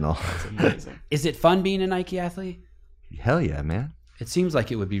original. That's amazing. Is it fun being a Nike athlete? Hell yeah, man. It seems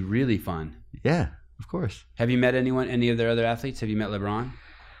like it would be really fun. Yeah, of course. Have you met any of their other athletes? Have you met LeBron?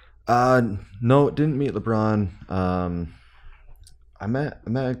 No, didn't meet LeBron. I met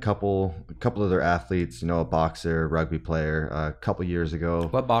a couple of their athletes. A boxer, rugby player. A couple years ago.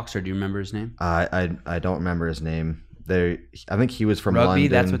 What boxer? Do you remember his name? I don't remember his name. I think he was from Rugby.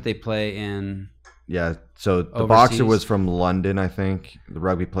 London. That's what they play in. Yeah. So the Overseas. boxer was from London, I think. The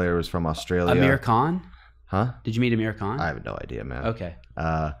rugby player was from Australia. Amir Khan. Huh? Did you meet Amir Khan? I have no idea, man. Okay.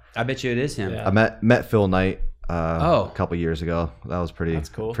 I bet you it is him. Yeah. I met Phil Knight Oh. a couple years ago. That was That's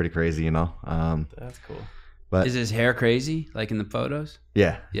cool. pretty crazy, That's cool. But Is his hair crazy, like in the photos?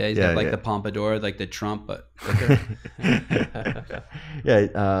 yeah, Yeah, he's got like the pompadour, like the Trump, but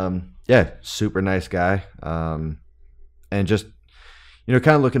yeah, super nice guy. And just kind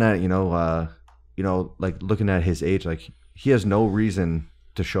of looking at it, like looking at his age, like he has no reason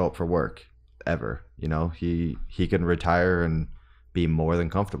to show up for work ever. He can retire and be more than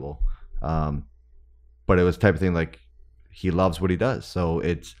comfortable. But it was the type of thing like he loves what he does. So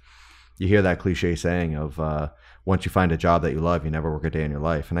you hear that cliche saying of once you find a job that you love, you never work a day in your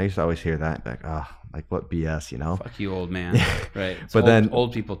life. And I used to always hear that like what BS, fuck you, old man. Right. It's But then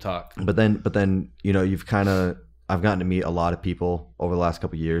old people talk. But then I've gotten to meet a lot of people over the last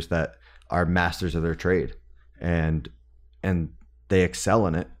couple of years that are masters of their trade, and they excel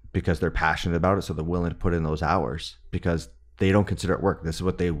in it because they're passionate about it. So they're willing to put in those hours because they don't consider it work. This is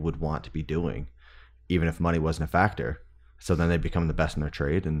what they would want to be doing, even if money wasn't a factor. So then they become the best in their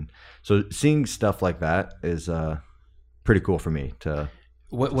trade. And so seeing stuff like that is pretty cool for me to.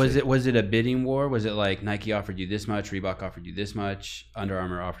 What was it? Was it a bidding war? Was it like Nike offered you this much, Reebok offered you this much, Under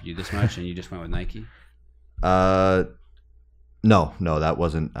Armour offered you this much, and you just went with Nike? No, that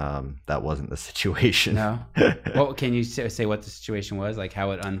wasn't the situation. No. Well, can you say what the situation was? Like how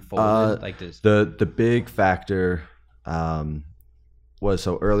it unfolded? Like this. The big factor was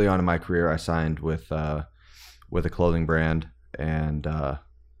so early on in my career, I signed with a clothing brand, and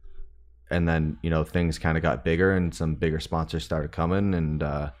then things kind of got bigger and some bigger sponsors started coming, and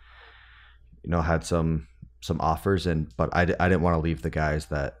had some offers, but I didn't want to leave the guys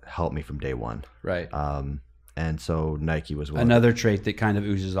that helped me from day one. Right. And so Nike was another trait that kind of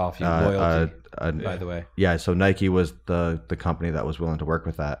oozes off you, loyalty. By the way. Yeah. So Nike was the company that was willing to work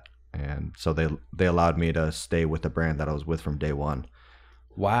with that, and so they allowed me to stay with the brand that I was with from day one.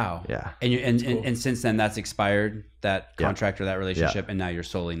 Wow. Yeah. And since then that's expired, that contract or that relationship, and now you're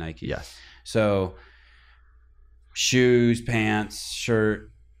solely Nike. Yes. So shoes, pants,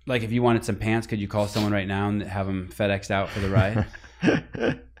 shirt. Like if you wanted some pants, could you call someone right now and have them FedExed out for the ride?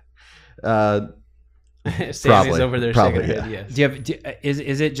 Sammy's over there shaking her yeah. head.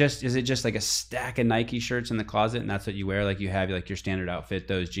 Is Yes. it just like a stack of Nike shirts in the closet, and that's what you wear? Like you have like your standard outfit,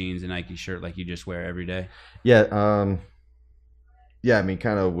 those jeans and Nike shirt, like you just wear every day? Yeah. Yeah, I mean,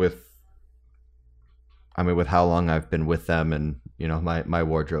 kind of with how long I've been with them, and my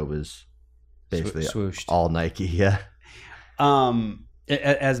wardrobe is basically swooshed. All Nike. Yeah.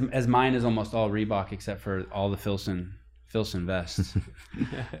 As mine is almost all Reebok except for all the Filson vests.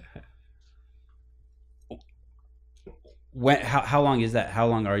 How long is that? How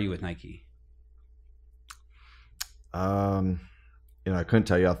long are you with Nike? I couldn't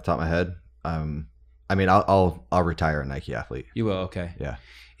tell you off the top of my head. I mean, I'll retire a Nike athlete. You will, okay. Yeah.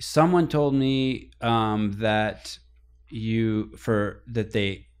 Someone told me that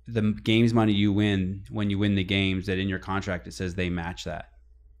the games money you win when you win the games, that in your contract it says they match that.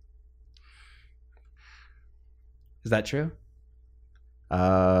 Is that true?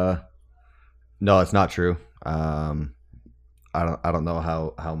 No, it's not true. I don't know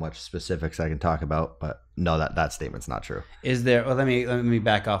how much specifics I can talk about, but no, that statement's not true. Is there? Well, let me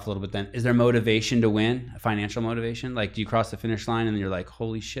back off a little bit. Then, is there motivation to win? A financial motivation? Like, do you cross the finish line and you're like,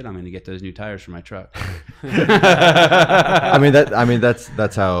 "Holy shit, I'm going to get those new tires for my truck"? I mean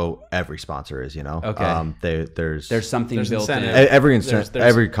that's how every sponsor is. Okay. There's something There's built in. incentive.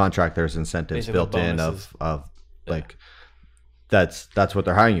 Every contract there's incentives Basically built in bonuses. of like that's what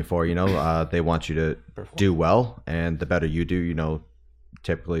they're hiring you for. They want you to do well, and the better you do,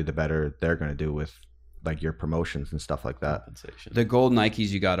 typically the better they're going to do with like your promotions and stuff like that. Compensation. The gold Nikes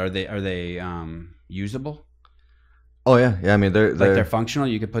you got, are they usable? Oh yeah. I mean They're functional.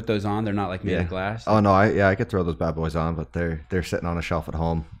 You could put those on. They're not like made of glass. Oh no, I could throw those bad boys on, but they're sitting on a shelf at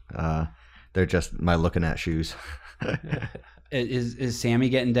home. They're just my looking at shoes. Is Sammy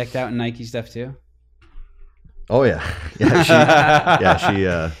getting decked out in Nike stuff too? Oh yeah,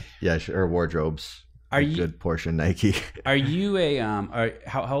 she her wardrobe's a good portion Nike. Are you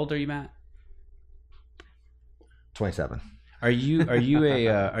how old are you, Matt? 27. Are you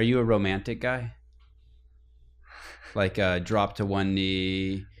a romantic guy? Like drop to one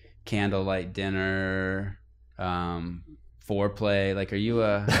knee, candlelight dinner, foreplay. Like, are you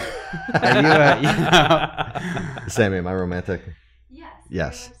a Sammy, am I romantic?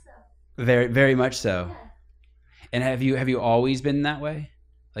 Yes. Very, very much so. Yeah. And have you always been that way?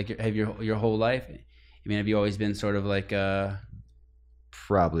 Like, have your whole life? I mean, have you always been sort of like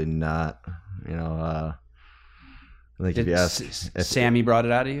Probably not. Like if you ask, Sammy brought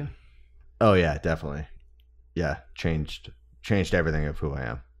it out of you? Oh yeah, definitely. Yeah, changed everything of who I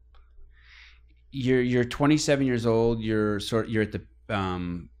am. You're 27 years old. You're at the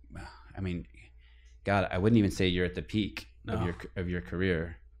I mean, God, I wouldn't even say you're at the peak of your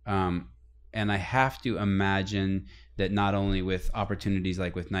career. And I have to imagine that not only with opportunities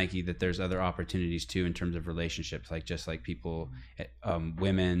like with Nike, that there's other opportunities too in terms of relationships, like just like people,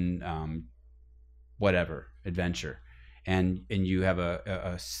 women, whatever, adventure, and you have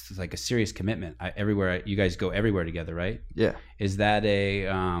a serious commitment. Everywhere you guys go everywhere together, right? Yeah. Is that do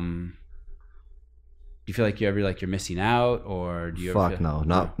you feel like you're missing out, or do you? Fuck no,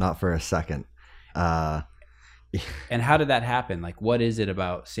 not for a second. And how did that happen? Like, what is it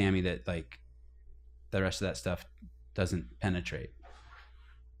about Sammy that like the rest of that stuff doesn't penetrate?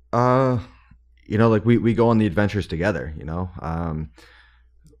 Like we go on the adventures together,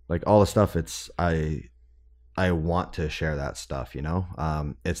 like all the stuff. I want to share that stuff,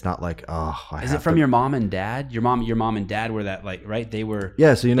 it's not like, is it from your mom and dad? Your mom and dad were that, like, right? They were,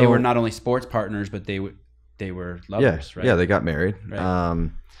 yeah. So, they were not only sports partners, but they were lovers, right? Yeah. They got married.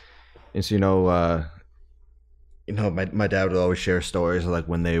 Right. And so, my dad would always share stories of like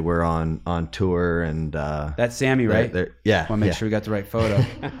when they were on tour, and that's Sammy, right? Yeah. Want to make sure we got the right photo.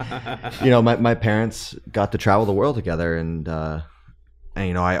 My parents got to travel the world together, and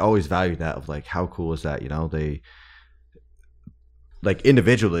I always valued that, of like, how cool is that? They, like,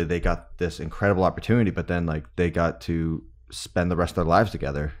 individually they got this incredible opportunity, but then like they got to spend the rest of their lives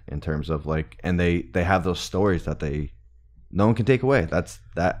together in terms of like, and they have those stories that no one can take away. That's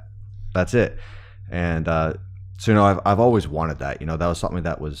it. And so I've always wanted that. That was something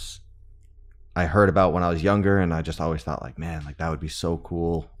that I heard about when I was younger, and I just always thought like, man, like that would be so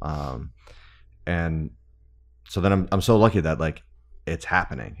cool. And so then I'm so lucky that like it's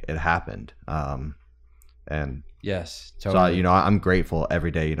happening. It happened. And yes, totally. So I'm grateful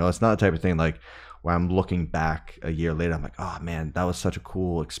every day. It's not the type of thing like where I'm looking back a year later, I'm like, oh man, that was such a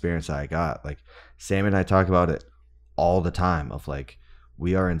cool experience that I got. Like Sam and I talk about it all the time of like,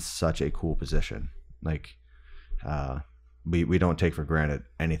 we are in such a cool position. Like, we don't take for granted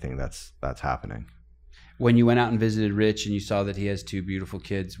anything that's happening. When you went out and visited Rich and you saw that he has two beautiful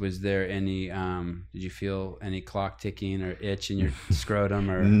kids, was there any did you feel any clock ticking or itch in your scrotum,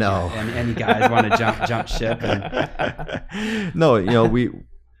 or no? Any guys want to jump ship? And... No,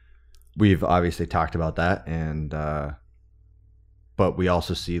 we've obviously talked about that, and but we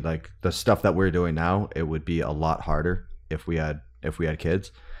also see like the stuff that we're doing now, it would be a lot harder if we had we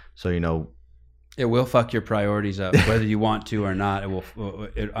So it will fuck your priorities up, whether you want to or not.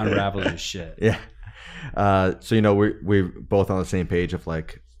 It unravels your shit. Yeah. So we're both on the same page of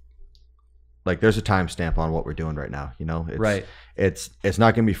like there's a timestamp on what we're doing right now. It's, right. It's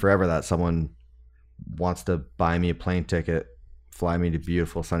not gonna be forever that someone wants to buy me a plane ticket, fly me to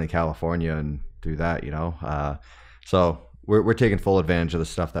beautiful sunny California, and do that. So we're taking full advantage of the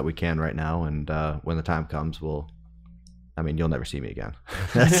stuff that we can right now, and when the time comes, you'll never see me again.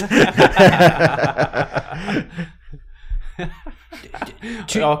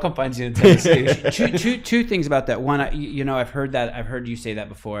 I'll come find you in Tennessee. Two things about that. One, I've heard you say that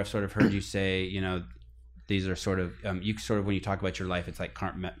before. I've sort of heard you say, these are sort of you sort of, when you talk about your life, it's like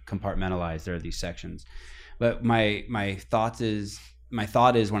compartmentalized. There are these sections. But my thought is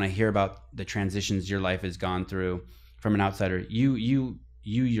when I hear about the transitions your life has gone through from an outsider, you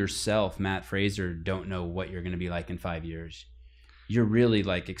yourself, Matt Fraser, don't know what you're going to be like in 5 years. You're really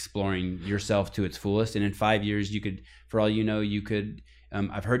like exploring yourself to its fullest. And in 5 years, you could, for all you know,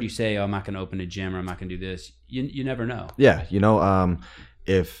 I've heard you say, I'm not going to open a gym, or I'm not going to do this. You never know. Yeah.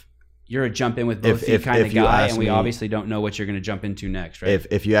 If you're a jump in with both feet kind of guy, and we obviously don't know what you're going to jump into next, right?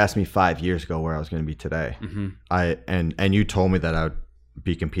 If you asked me 5 years ago where I was going to be today, and you told me that I would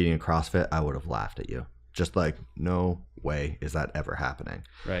be competing in CrossFit, I would have laughed at you. Just like, no way is that ever happening.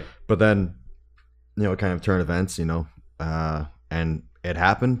 Right. But then, it kind of turned events, and it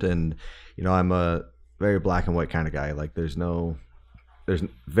happened. And, I'm a very black and white kind of guy. Like there's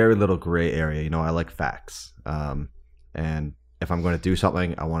very little gray area. I like facts. And if I'm going to do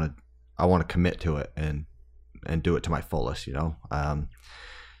something, I want to commit to it and do it to my fullest,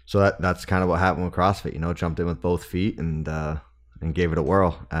 So that's kind of what happened with CrossFit, jumped in with both feet and gave it a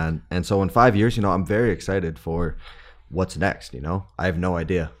whirl. And so in 5 years, I'm very excited for what's next, I have no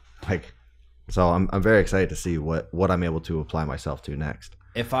idea. So I'm very excited to see what I'm able to apply myself to next.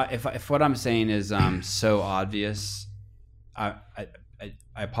 If what I'm saying is so obvious, I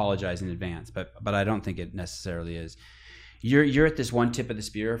apologize in advance, but I don't think it necessarily is. You're at this one tip of the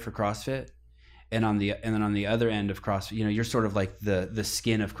spear for CrossFit, and then on the other end of CrossFit, you're sort of like the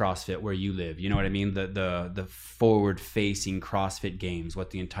skin of CrossFit where you live. You know what I mean? The forward facing CrossFit games, what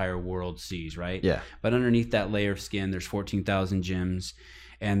the entire world sees, right? Yeah. But underneath that layer of skin, there's 14,000 gyms,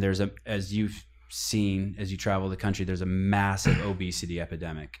 and as you've seen as you travel the country, there's a massive obesity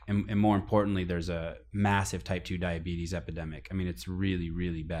epidemic, and more importantly, there's a massive type 2 diabetes epidemic. I mean, it's really,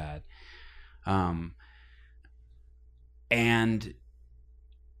 really bad. And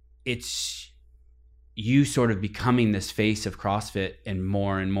it's you sort of becoming this face of CrossFit, and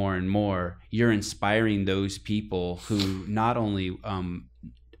more and more and more, you're inspiring those people who not only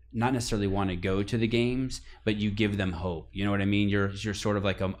not necessarily want to go to the games, but you give them hope. You know what I mean? You're sort of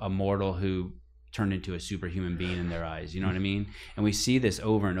like a mortal who turned into a superhuman being in their eyes. You know what I mean? And we see this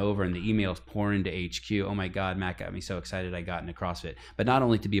over and over, and the emails pour into HQ. Oh my God, Matt got me so excited I got into CrossFit. But not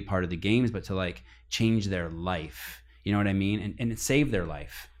only to be a part of the games, but to like change their life. You know what I mean? And it saved their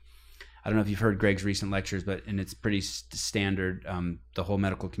life. I don't know if you've heard Greg's recent lectures, and it's pretty standard. The whole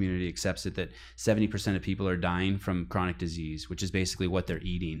medical community accepts it, that 70% of people are dying from chronic disease, which is basically what they're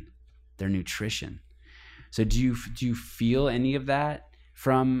eating, their nutrition. So do you feel any of that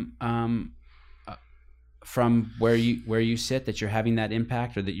from where you sit, that you're having that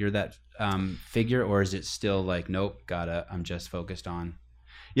impact, or that you're that figure, or is it still like, nope, I'm just focused on?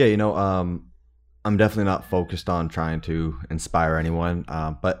 Yeah, I'm definitely not focused on trying to inspire anyone,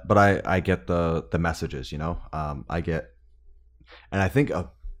 but I get the messages, I get, and I think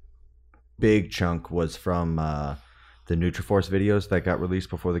a big chunk was from the Nutriforce videos that got released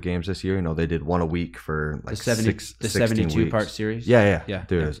before the games this year. They did one a week for like the 72-part series. Yeah,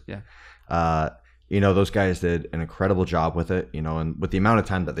 dude. Yeah. Those guys did an incredible job with it, and with the amount of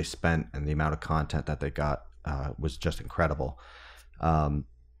time that they spent and the amount of content that they got was just incredible. But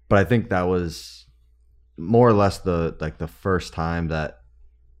I think that was more or less the first time that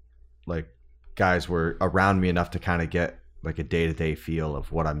like guys were around me enough to kind of get like a day-to-day feel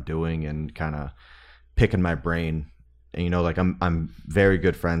of what I'm doing and kind of picking my brain. And like I'm very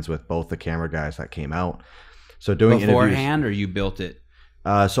good friends with both the camera guys that came out. So doing beforehand, or you built it?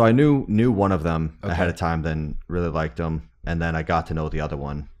 So I knew one of them ahead of time, then really liked him, and then I got to know the other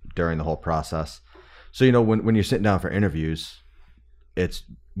one during the whole process. So when you're sitting down for interviews,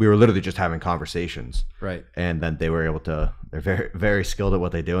 we were literally just having conversations, right? And then they're very, very skilled at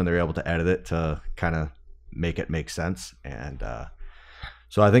what they do, and they're able to edit it to kind of make it make sense. And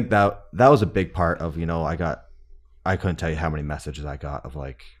so I think that was a big part of I couldn't tell you how many messages I got of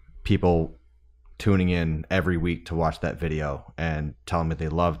like people tuning in every week to watch that video and telling me they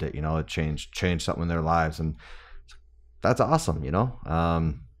loved it. It changed something in their lives, and that's awesome.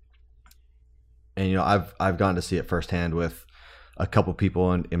 And I've gotten to see it firsthand with a couple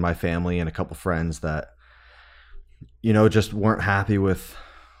people in my family and a couple friends that just weren't happy with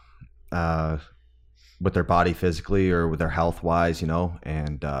their body physically or with their health wise,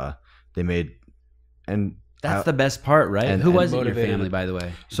 and they made, and that's the best part, right? And who was it in your family, by the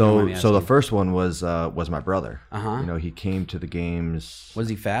way? So the first one was my brother. He came to the games. Was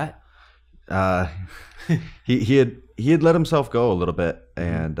he fat? He he had let himself go a little bit,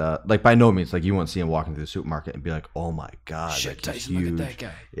 and like by no means, like you won't see him walking through the supermarket and be like, "Oh my god, Shit, like, he's Tyson, huge." look at that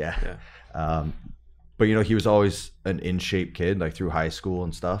guy. Yeah. But you know, he was always an in shape kid, like through high school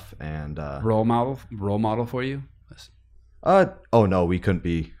and stuff. And Role model for you? oh no, we couldn't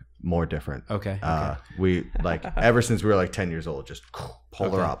be more different. Okay. We like ever since we were like 10 years old, just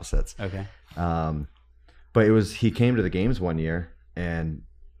polar opposites. Okay. But he came to the games one year and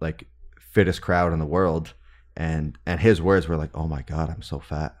like fittest crowd in the world, and his words were like, "Oh my god, I'm so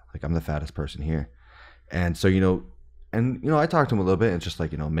fat. Like I'm the fattest person here." And so, you know, I talked to him a little bit, and it's just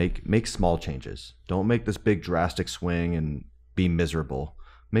like, you know, make small changes. Don't make this big drastic swing and be miserable.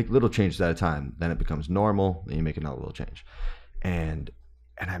 Make little changes at a time. Then it becomes normal, then you make another little change. And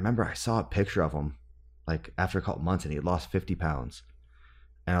I remember I saw a picture of him like after a couple months, and he had lost 50 pounds.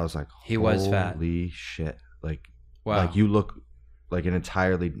 And I was like, he was fat. Holy shit. Like, wow. Like you look like an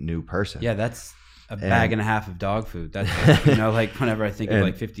entirely new person. Yeah, that's a bag and a half of dog food. That's, you know, like whenever I think of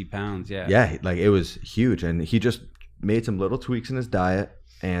like 50 pounds, yeah. Yeah, like it was huge. And he just made some little tweaks in his diet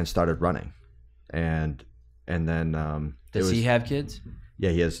and started running. And then does he have kids?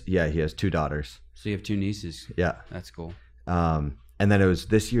 Yeah, he has 2 daughters. So you have 2 nieces. Yeah. That's cool. And then it was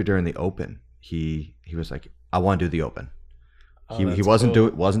this year during the Open. He was like, I want to do the Open. He wasn't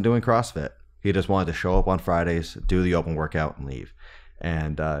doing CrossFit. He just wanted to show up on Fridays, do the Open workout, and leave.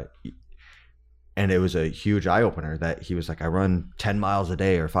 And it was a huge eye opener that he was like, I run 10 miles a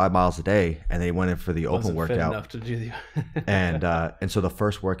day or 5 miles a day, and they went in for the Open workout. Fit enough to do the and so the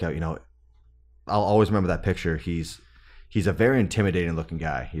first workout, you know, I'll always remember that picture. He's a very intimidating looking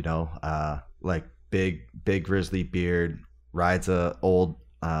guy, you know, like big grizzly beard, rides a old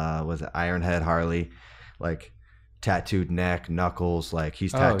Ironhead Harley, like tattooed neck, knuckles, like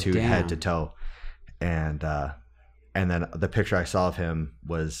he's tattooed head to toe. And then the picture I saw of him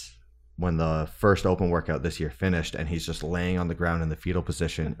was when the first Open workout this year finished, and he's just laying on the ground in the fetal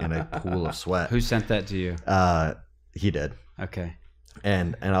position in a pool of sweat. Who sent that to you? He did. Okay.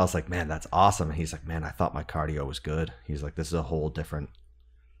 And I was like, man, that's awesome. And he's like, man, I thought my cardio was good. He's like, this is a whole different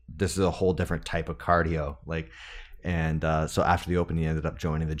type of cardio. Like, and so after the Open, he ended up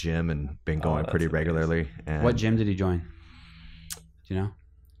joining the gym and been going pretty regularly. And what gym did he join? Do you know?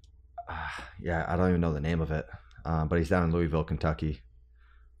 Yeah, I don't even know the name of it. But he's down in Louisville, Kentucky.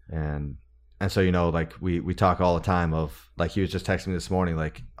 And so, you know, like we talk all the time of like, he was just texting me this morning,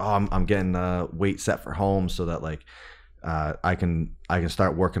 like, oh, I'm getting weight set for home so that like I can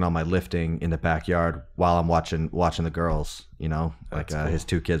start working on my lifting in the backyard while I'm watching the girls, you know, like cool. His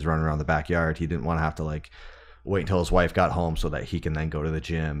 2 kids running around the backyard. He didn't want to have to like wait until his wife got home so that he can then go to the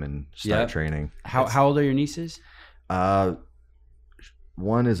gym and start training. How old are your nieces?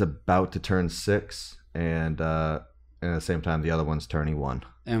 One is about to turn 6, and at the same time the other one's turning 1.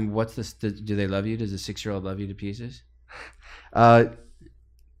 And what's this? Do they love you? Does the 6-year-old love you to pieces? I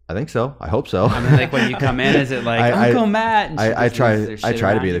think so. I hope so. I mean, like when you come in, is it like Uncle Matt? And I try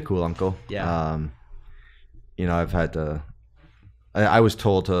to be the cool uncle. Yeah. You know, I've had to. I was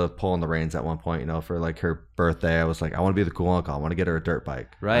told to pull on the reins at one point, you know, for like her birthday. I was like, I want to be the cool uncle. I want to get her a dirt bike.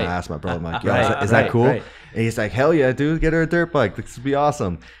 Right. And I asked my brother, I'm like, yo, is that cool? Right. And he's like, hell yeah, dude, get her a dirt bike. This would be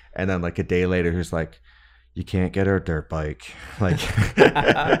awesome. And then like a day later, he's like, you can't get her a dirt bike. Like,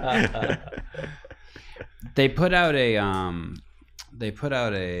 they put out a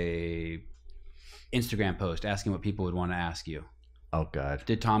Instagram post asking what people would want to ask you. Oh God!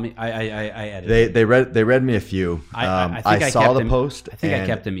 Did Tommy? I edited. They read me a few. I saw the post. I think I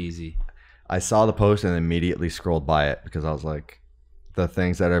kept them easy. I saw the post and immediately scrolled by it because I was like, the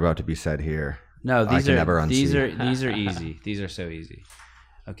things that are about to be said here. No, these are these are easy. These are so easy.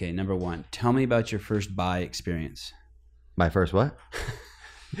 Okay, number 1. Tell me about your first bi experience. My first what?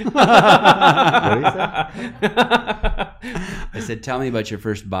 What did you say? I said, tell me about your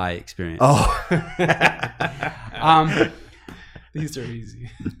first bi experience. Oh. These are easy.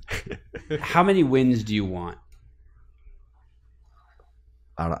 How many wins do you want?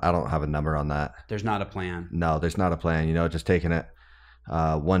 I don't have a number on that. There's not a plan. No, there's not a plan. You know, just taking it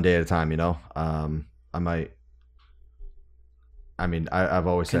one day at a time. You know, I've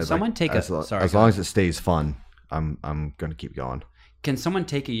always said, someone like, take as long as it stays fun, I'm gonna keep going. Can someone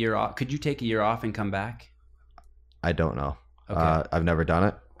take a year off? Could you take a year off and come back? I don't know. Okay. I've never done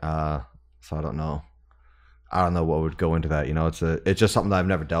it, so I don't know. I don't know what would go into that. You know, it's just something that I've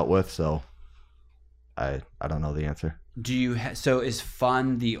never dealt with, so I don't know the answer. Do you so is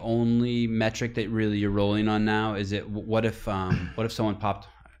fun the only metric that really you're rolling on now? Is it what if someone popped?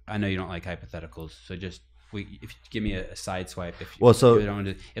 I know you don't like hypotheticals, so just if you give me a side swipe.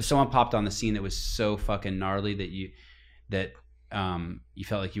 If someone popped on the scene that was so fucking gnarly that you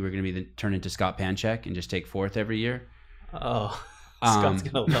felt like you were going to be turned into Scott Panchek and just take 4th every year, Oh, Um, Scott's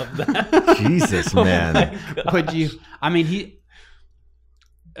gonna love that. Jesus, Oh man. my God. Would you? I mean,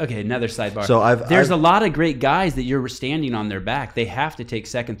 Okay, another sidebar. So there's a lot of great guys that you're standing on their back. They have to take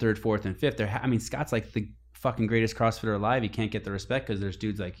second, third, fourth, and fifth. I mean, Scott's like the fucking greatest CrossFitter alive. He can't get the respect because there's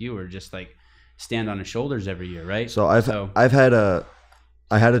dudes like you who are just like stand on his shoulders every year, right? So I had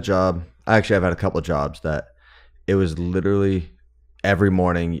a job. Actually, I've had a couple of jobs that it was literally every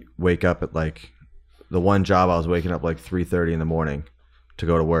morning wake up at like the one job I was waking up like 3:30 in the morning to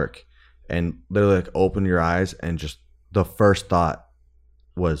go to work, and literally like open your eyes and just the first thought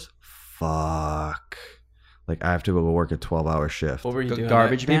was fuck. Like I have to go work a 12-hour shift. What were you doing?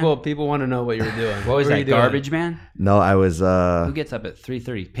 Garbage man? People want to know what you were doing. What was were that? you doing? Garbage man? No, I was Who gets up at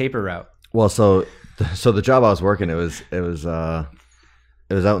 3:30? Paper route. well, so the job I was working, it was out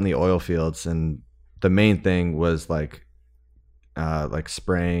in the oil fields, and the main thing was like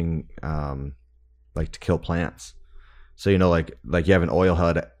spraying like to kill plants. So like you have an oil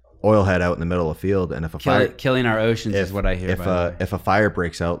head out in the middle of the field, and if a Killing our oceans is what I hear. If a fire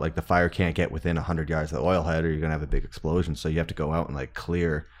breaks out, like the fire can't get within 100 yards of the oil head, or you're gonna have a big explosion. So you have to go out and like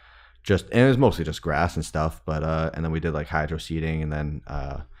clear, and it was mostly just grass and stuff. But and then we did like hydro seeding, and then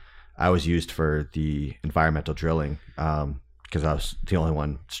I was used for the environmental drilling because I was the only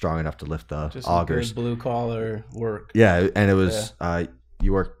one strong enough to lift the Just augers. blue collar work. Yeah, and it was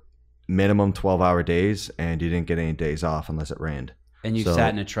you work minimum 12-hour days, and you didn't get any days off unless it rained. And you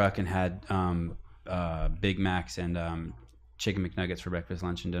sat in a truck and had Big Macs and chicken McNuggets for breakfast,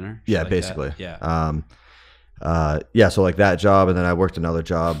 lunch, and dinner. Yeah, like basically. That? Yeah. Yeah. So like that job, and then I worked another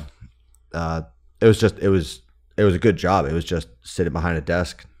job. It was a good job. It was just sitting behind a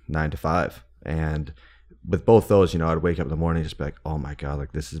desk 9 to 5, and with both those, I'd wake up in the morning and just be like, oh my God,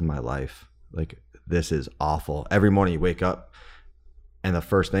 like this is my life. Like this is awful. Every morning you wake up, and the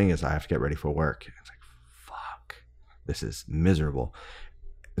first thing is I have to get ready for work. It's like, fuck, this is miserable.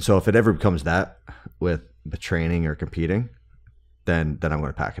 So if it ever becomes that with the training or competing, then I'm going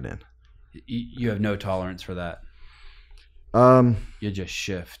to pack it in. You have no tolerance for that. You just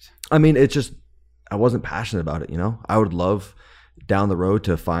shift. I mean, it's just I wasn't passionate about it. I would love down the road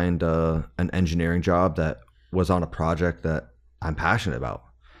to find an engineering job that was on a project that I'm passionate about,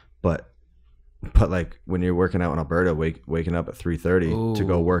 but like when you're working out in Alberta, waking up at 3:30 to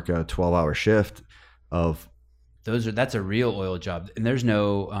go work a 12-hour shift of that's a real oil job, and there's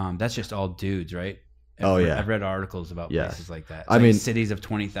no that's just all dudes, right? I've read articles about places like that. It's cities of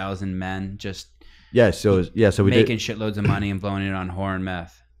 20,000 men just so we making shitloads of money and blowing it on whore and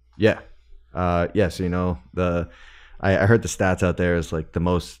meth. So I heard the stats out there is like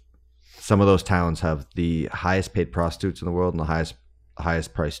some of those towns have the highest paid prostitutes in the world and the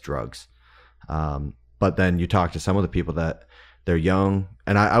highest priced drugs. But then you talk to some of the people that they're young,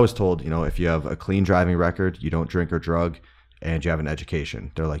 and I was told, if you have a clean driving record, you don't drink or drug, and you have an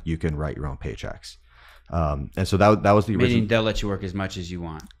education, they're like, you can write your own paychecks. And so that was the original. Meaning they'll let you work as much as you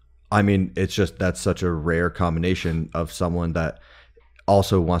want. I mean, it's just that's such a rare combination of someone that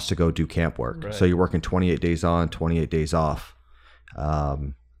also wants to go do camp work. Right. So you're working 28 days on, 28 days off.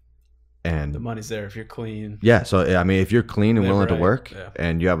 And the money's there if you're clean. Yeah. So, I mean, if you're clean and willing to work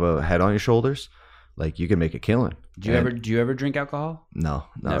and you have a head on your shoulders, like you can make a killing. Do you ever drink alcohol? No,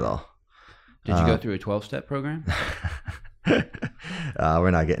 not at all. Did you go through a 12-step program?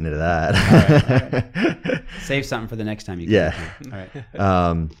 We're not getting into that. All right. Save something for the next time you go. Yeah. All right.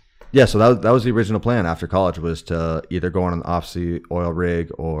 So that was the original plan after college, was to either go on an off-sea oil rig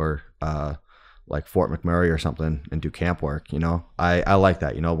or like Fort McMurray or something and do camp work. I like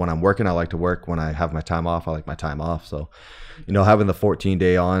that. When I'm working, I like to work. When I have my time off, I like my time off. So, having the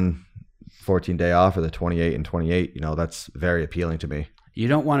 14-day on, 14-day off, or the 28 and 28, that's very appealing to me. You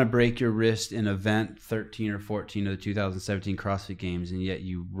don't want to break your wrist in event 13 or 14 of the 2017 CrossFit Games, and yet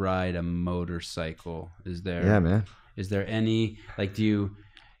you ride a motorcycle. Is there? Yeah, man. Is there any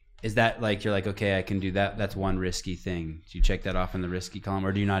is that like you're like, okay, I can do that? That's one risky thing. Do you check that off in the risky column,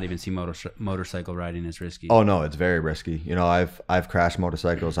 or do you not even see motorcycle riding as risky? Oh no, it's very risky. I've crashed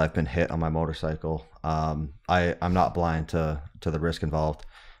motorcycles. I've been hit on my motorcycle. I'm not blind to the risk involved.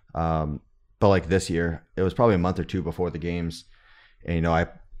 But like this year, it was probably a month or two before the games, and I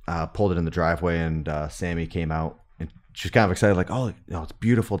pulled it in the driveway, and Sammy came out, and she's kind of excited, like, oh, it's a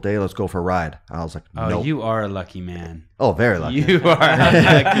beautiful day, let's go for a ride. And I was like, oh, nope. You are a lucky man. Oh, very lucky. You are a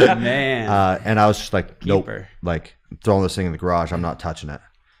lucky man. And I was just like, Keeper. Nope, like throwing this thing in the garage, I'm not touching it.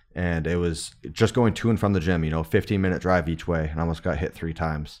 And it was just going to and from the gym, 15-minute drive each way, and I almost got hit 3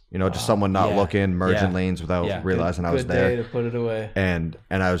 times. Just someone not looking, merging lanes without realizing I was there. Good day to put it away. And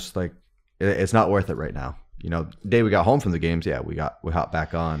I was just like, it's not worth it right now. The day we got home from the games, we hopped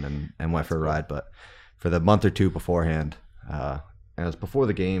back on and went for a ride. But for the month or two beforehand. And it was before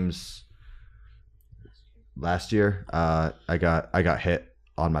the games last year. I got hit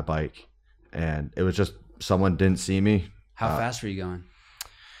on my bike, and it was just someone didn't see me. How fast were you going?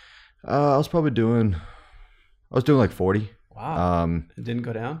 I was doing like 40. Wow. It didn't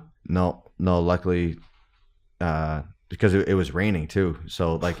go down? No, luckily, because it was raining too.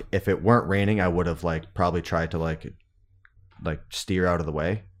 So like, if it weren't raining, I would have like probably tried to like steer out of the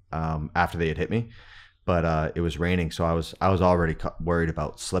way after they had hit me. But it was raining, so I was already worried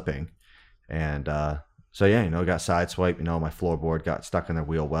about slipping, and so yeah, got sideswiped. My floorboard got stuck in their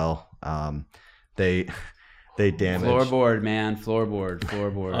wheel well. They damaged Floorboard, man, floorboard.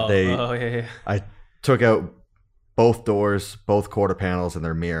 Yeah. I took out both doors, both quarter panels, and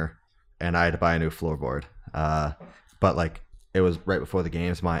their mirror, and I had to buy a new floorboard. But like, it was right before the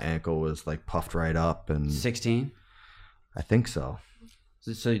games. My ankle was like puffed right up, and 16. I think so.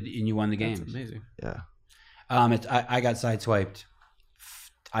 So and you won the games. That's amazing. Yeah. I got sideswiped.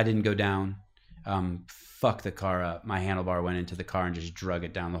 I didn't go down. Fuck the car up. My handlebar went into the car and just drug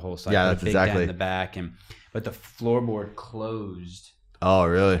it down the whole side. Yeah, With a that's big dent exactly. in the back, but the floorboard closed Oh,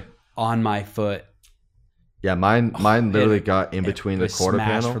 really? on my foot. Yeah, mine literally got in between It the was quarter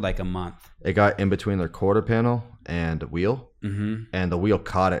smashed panel. for like a month. It got in between their quarter panel and the wheel, Mm-hmm. and the wheel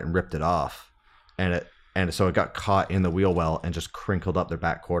caught it and ripped it off, and so it got caught in the wheel well and just crinkled up their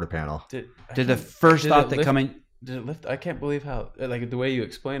back quarter panel. Did the first thought that coming? Did it lift? I can't believe how, like, the way you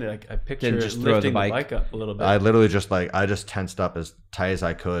explained it. I picture Didn't it just throw the lifting the bike? bike up a little bit. I literally I just tensed up as tight as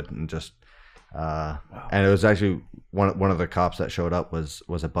I could, and just and it was actually one of the cops that showed up was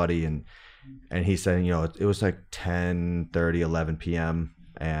a buddy, and he said, it was like 10:30, 11 p.m.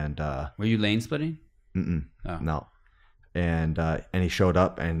 and Were you lane splitting? Oh. no, and he showed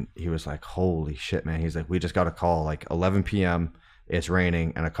up, and he was like, holy shit, man. He's like, we just got a call like 11 p.m. It's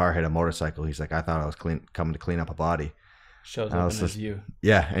raining, and a car hit a motorcycle. He's like, I thought I was coming to clean up a body. Shows And I up was and it's just- you.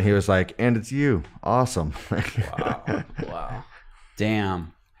 Yeah, and he was like, and it's you. Awesome. Wow.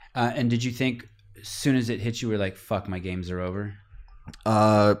 Damn. And did you think as soon as it hit you, were like, fuck, my games are over?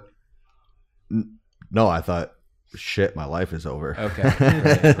 No, I thought, shit, my life is over. Okay.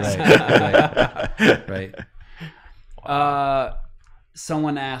 Right.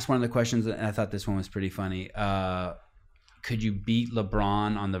 Someone asked one of the questions, and I thought this one was pretty funny. Could you beat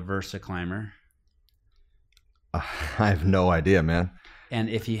LeBron on the Versa climber? I have no idea, man. And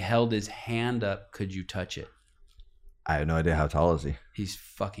if he held his hand up, could you touch it? I have no idea how tall is he. He's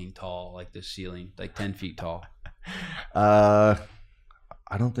fucking tall, like the ceiling, like 10 feet tall. I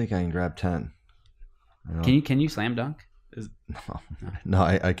don't think I can grab 10. Can you slam dunk? No,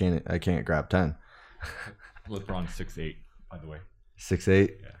 I can't grab 10. LeBron's 6'8", by the way.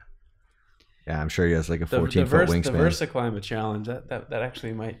 6'8". Yeah, I'm sure he has like a 14-foot wingspan. The Versa Climate Challenge, that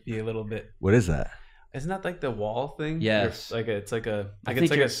actually might be a little bit. What is that? Isn't that like the wall thing? Yes. It's like a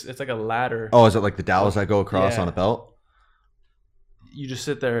ladder. Oh, is it like the dowels that go across Yeah. on a belt? You just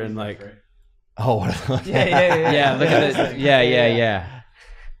sit there and like. Oh, what are those? Yeah, look at this. Yeah.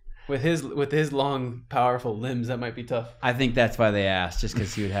 With his long, powerful limbs, that might be tough. I think that's why they asked, just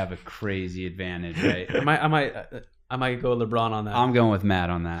because he would have a crazy advantage, right? I might go LeBron on that. I'm going with Matt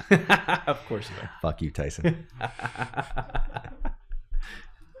on that. Of course you are. Fuck you, Tyson.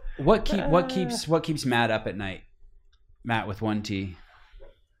 What keeps Matt up at night? Matt with one T.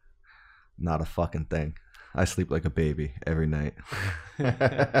 Not a fucking thing. I sleep like a baby every night.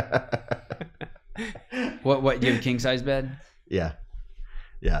 What do you have a king size bed? Yeah.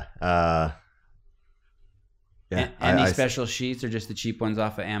 Any special sheets or just the cheap ones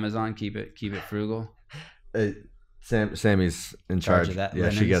off of Amazon? Keep it frugal. Sammy's in charge of that, Yeah,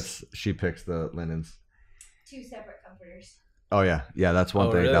 linens? she picks the linens. 2 separate comforters. Oh yeah, that's one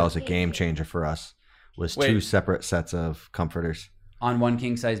Oh, thing really? that was a game changer for us. Was Wait. 2 separate sets of comforters. On one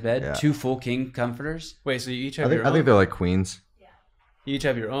king size bed, Yeah. 2 full king comforters. Wait, so you each I have think your own? they're like queens. You each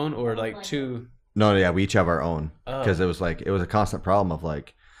have your own, or like two? No, yeah, we each have our own Oh. because it was a constant problem of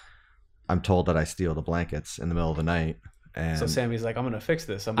like, I'm told that I steal the blankets in the middle of the night, and So Sammy's like, I'm gonna fix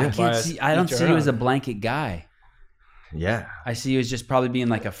this. I'm I gonna can't buy see. I don't each see our you as a own. blanket guy. yeah, I see you as just probably being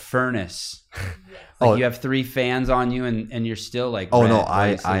like a furnace. Like Oh. you have 3 fans on you, and you're still like. Oh red no, while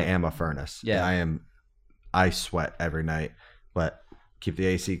you I sleep. am a furnace. Yeah. I sweat every night, but keep the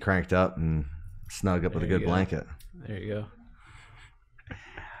AC cranked up and snug up with a There you good go. blanket. There you go.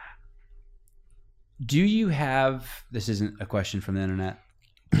 Do you have? This isn't a question from the internet.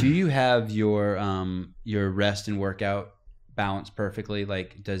 Do you have your rest and workout balanced perfectly?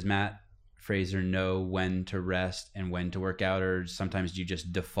 Like, does Matt Fraser know when to rest and when to work out, or sometimes do you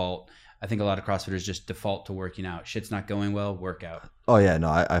just default? I think a lot of CrossFitters just default to working out. Shit's not going well, workout. Oh yeah, no,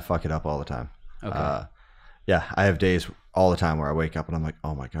 I fuck it up all the time. Okay. Yeah, I have days all the time where I wake up and I'm like,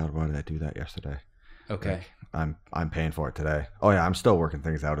 oh my God, why did I do that yesterday? Okay. Like, I'm paying for it today. Oh yeah, I'm still working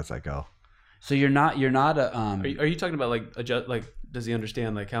things out as I go. So you're not a Are you talking about like adjust, like does he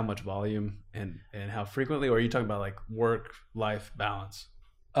understand like how much volume and how frequently, or are you talking about like work life balance?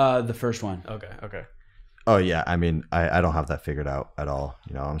 the first one. Okay. Oh yeah, I mean, I don't have that figured out at all.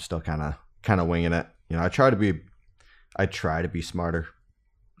 You know, I'm still kind of winging it. You know, I try to be smarter,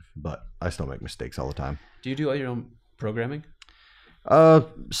 but I still make mistakes all the time. Do you do all your own programming?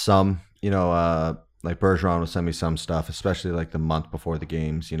 Some, you know, like Bergeron will send me some stuff, especially like the month before the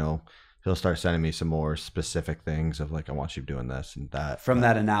games. You know, he'll start sending me some more specific things of like, I want you doing this and that. From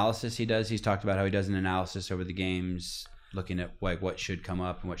that analysis he does, he's talked about how he does an analysis over the games, looking at like what should come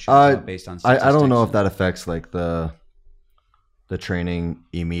up and what should come up based on statistics. I don't know if that affects like the training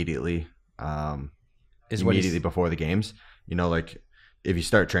immediately. Immediately before the games. You know, like if you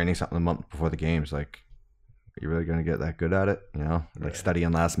start training something a month before the games, like, are you really going to get that good at it? You know, like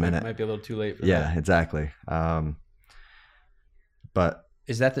studying last minute. Might be a little too late for that. Yeah, exactly. But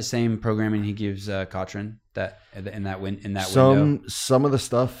is that the same programming he gives Cotrin that in that window? Some of the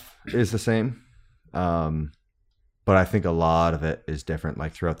stuff is the same, but I think a lot of it is different.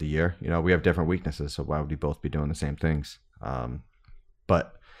 Like throughout the year, you know, we have different weaknesses, so why would we both be doing the same things?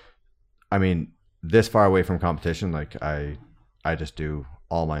 But I mean, this far away from competition, like I just do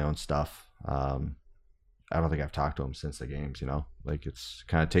all my own stuff. I don't think I've talked to him since the games. You know, like it's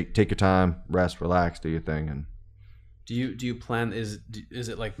kind of take your time, rest, relax, do your thing, and. Do you plan? Is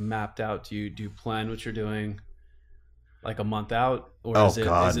it like mapped out? Do you plan what you're doing, like a month out, or is it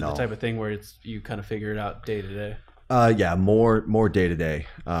the type of thing where it's you kind of figure it out day to day? Yeah, more day to day.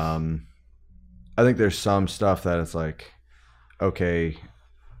 I think there's some stuff that it's like, okay,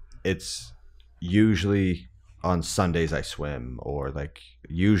 it's usually on Sundays I swim, or like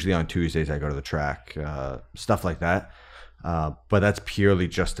usually on Tuesdays I go to the track, stuff like that. But that's purely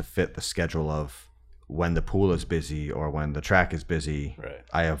just to fit the schedule of when the pool is busy or when the track is busy. Right.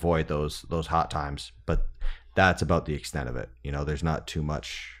 I avoid those hot times, but that's about the extent of it. You know, there's not too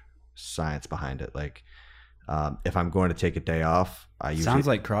much science behind it. Like, if I'm going to take a day off, I usually sounds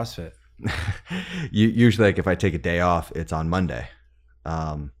like CrossFit. Usually, like if I take a day off, it's on Monday,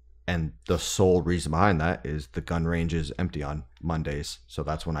 and the sole reason behind that is the gun range is empty on Mondays, so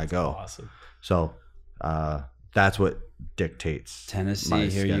that's when I go. Awesome. So that's what dictates Tennessee.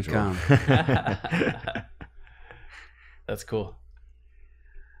 Here you come. That's cool.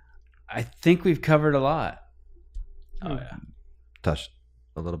 I think we've covered a lot. Oh yeah. Touched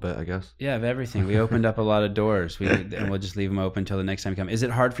a little bit, I guess. Yeah, of everything. We opened up a lot of doors. And we'll just leave them open until the next time you come. Is it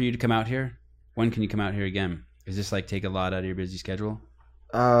hard for you to come out here? When can you come out here again? Is this like take a lot out of your busy schedule?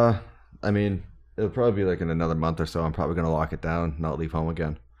 I mean, it'll probably be like in another month or so. I'm probably gonna lock it down, not leave home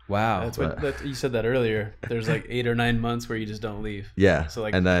again. Wow. That's you said that earlier. There's like 8 or 9 months where you just don't leave. Yeah. So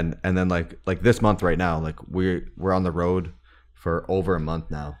like, and then like this month right now, like we're on the road for over a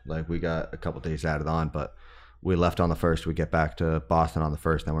month now. Like we got a couple days added on, but we left on the 1st. We get back to Boston on the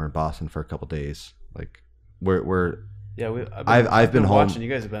 1st. Then we're in Boston for a couple days. Like we're yeah. I've been home. Watching you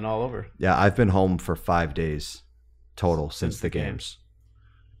guys have been all over. Yeah, I've been home for 5 days total since the games,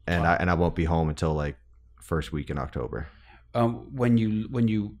 and wow. I won't be home until like first week in October. When you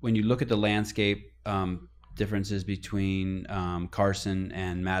look at the landscape differences between Carson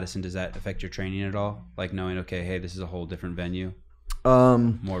and Madison, does that affect your training at all? Like knowing, okay, hey, this is a whole different venue.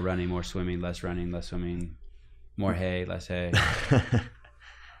 More running, more swimming, less running, less swimming, more hay, less hay.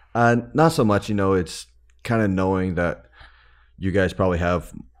 Not so much. You know, it's kind of knowing that you guys probably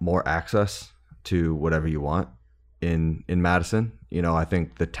have more access to whatever you want in Madison. You know, I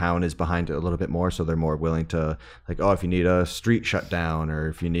think the town is behind it a little bit more, so they're more willing to like, oh, if you need a street shut down or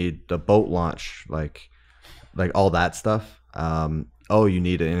if you need the boat launch, like all that stuff. Oh, you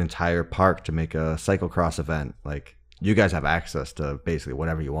need an entire park to make a cyclocross event. Like you guys have access to basically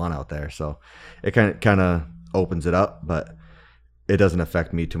whatever you want out there. So it kind of opens it up, but it doesn't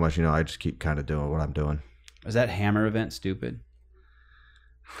affect me too much. You know, I just keep kind of doing what I'm doing. Was that hammer event stupid?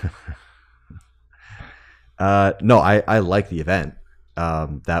 No, I like the event.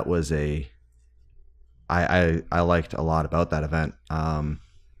 That was I liked a lot about that event.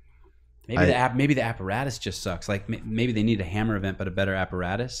 Maybe the apparatus just sucks. Like maybe they need a hammer event, but a better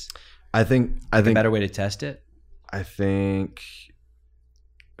apparatus. I think a better way to test it. I think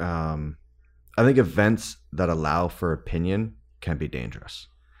events that allow for opinion can be dangerous.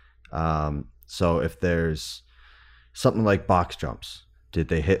 So if there's something like box jumps, did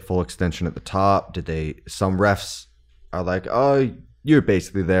they hit full extension at the top? Some refs are like, oh, you're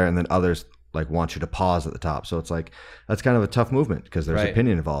basically there. And then others like want you to pause at the top. So it's like, that's kind of a tough movement because there's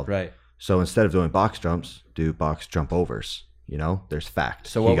opinion involved. Right. So instead of doing box jumps, do box jump overs. You know, there's fact.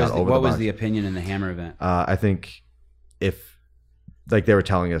 So what was the opinion in the hammer event? I think if like they were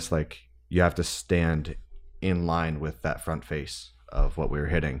telling us like you have to stand in line with that front face of what we were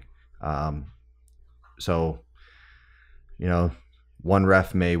hitting. So, you know, one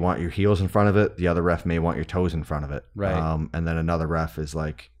ref may want your heels in front of it. The other ref may want your toes in front of it. Right. And then another ref is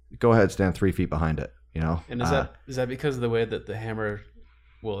like, go ahead, stand 3 feet behind it, you know? And is that because of the way that the hammer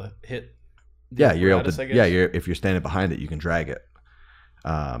will hit? Yeah, you're able apparatus, I to, guess? if you're standing behind it, you can drag it.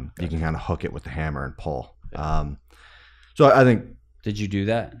 You can kind of hook it with the hammer and pull. So I think. Did you do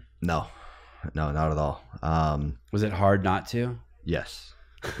that? No, not at all. Was it hard not to? Yes,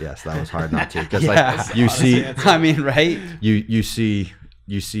 that was hard not to because Yeah. like you see, I mean, right? you see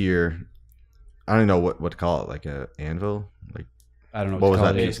your, I don't know what to call it, like a anvil, like I don't know what was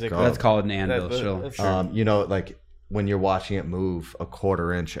that it piece is. called? Let's call it an anvil. That's true. You know, like when you're watching it move a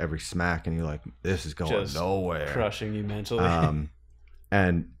quarter inch every smack, and you're like, this is going Just nowhere, crushing you mentally.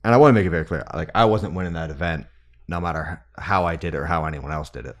 And I want to make it very clear, like I wasn't winning that event, no matter how I did it or how anyone else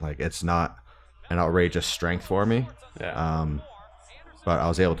did it. Like it's not an outrageous strength for me. Yeah. But I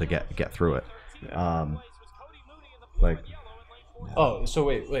was able to get through it. Like. Oh, so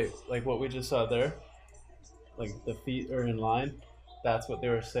wait, like what we just saw there, like the feet are in line. That's what they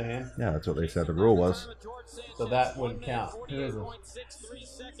were saying. Yeah, that's what they said the rule was. So that wouldn't count. Who is it?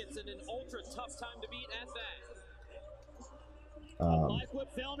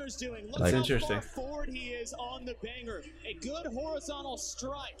 That's interesting.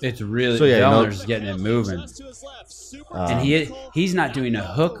 It's really So, yeah, Vellner's getting it moving, and he's not doing a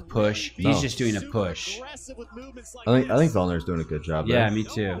hook push. He's No. just doing a push. I think Vellner's doing a good job there. Yeah, me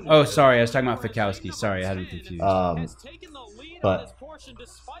too. Oh, sorry, I was talking about Fikowski. Sorry, I had him confused. But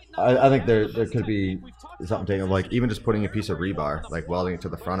I think there could be something taken of like even just putting a piece of rebar, like welding it to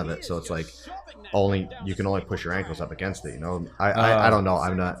the front of it, so it's like you can only push your ankles up against it. You know, I don't know.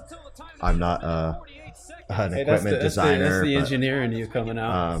 I'm not an equipment designer. That's the but, engineer in you coming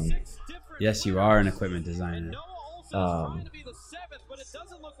out. Yes, you are an equipment designer. But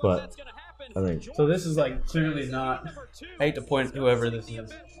I think So this is like clearly not. I hate to point whoever this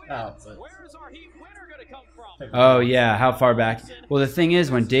is out, but Oh yeah, how far back? Well, the thing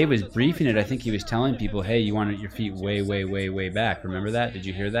is, when Dave was briefing it, I think he was telling people, "Hey, you want your feet way, way, way, way back." Remember that? Did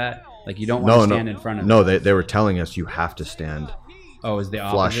you hear that? Like you don't want to stand in front of. No, they were telling us you have to stand Oh, is the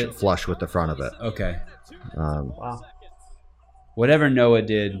opposite? flush with the front of it. Okay. wow. Whatever Noah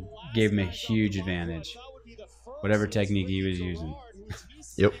did gave him a huge advantage. Whatever technique he was using.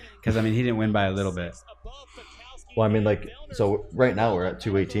 Yep. Because I mean, he didn't win by a little bit. Well, I mean, like, so right now we're at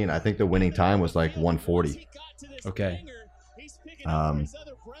 218. I think the winning time was like 140. Okay.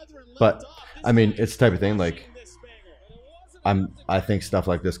 But I mean, it's the type of thing like I think stuff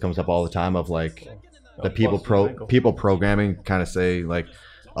like this comes up all the time of like the people programming kind of say like,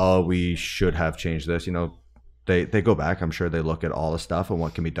 oh, we should have changed this. You know, they go back. I'm sure they look at all the stuff and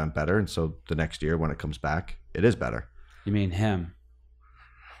what can be done better. And so the next year when it comes back, it is better. You mean him?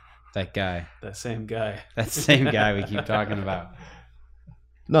 That guy. That same guy. That same guy we keep talking about.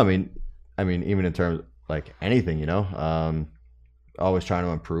 No, I mean, even in terms of, like anything, you know, always trying to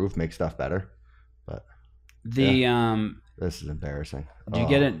improve, make stuff better. But this is embarrassing. Do you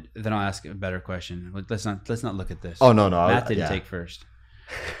get it? Then I'll ask a better question. Let's not look at this. Oh no, Matt didn't take first.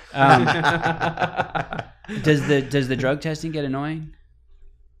 Does the drug testing get annoying?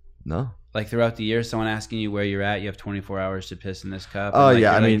 No. Like throughout the year, someone asking you where you're at, you have 24 hours to piss in this cup. Oh like,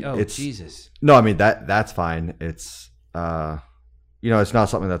 yeah, I mean, oh it's Jesus. No, I mean that's fine. It's you know, it's not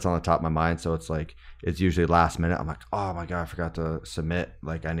something that's on the top of my mind. So it's like it's usually last minute. I'm like, oh my god, I forgot to submit.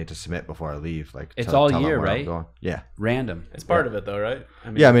 Like I need to submit before I leave. Like it's all tell them year, where I'm right? going. Yeah, Random. It's part of it though, right?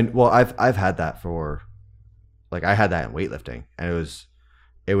 I mean, yeah, I mean, well, I've had that for, like I had that in weightlifting, and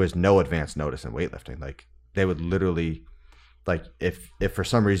it was no advance notice in weightlifting. Like they would literally. Like if for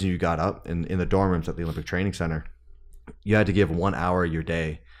some reason you got up in the dorm rooms at the Olympic Training Center, you had to give 1 hour of your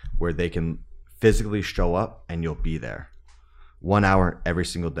day where they can physically show up and you'll be there. 1 hour every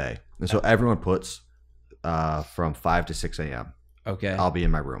single day. And so everyone puts from 5 to 6 a.m. Okay. I'll be in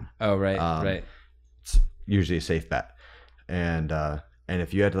my room. Oh, right, right. It's usually a safe bet. And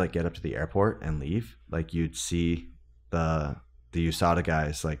if you had to like get up to the airport and leave, like you'd see the USADA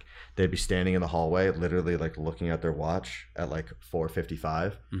guys, like they'd be standing in the hallway, literally like looking at their watch at like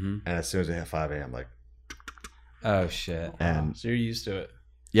 4:55, and as soon as they hit 5 a.m., like, oh shit, and so you're used to it.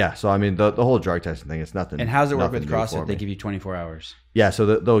 Yeah, so I mean the whole drug testing thing, it's nothing. And how's it work with new CrossFit? for They me. give you 24 hours. Yeah, so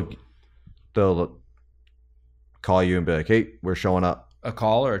they'll call you and be like, "Hey, we're showing up." A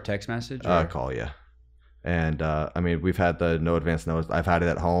call or a text message? Or? Call you. And I mean, we've had the no advance notice. I've had it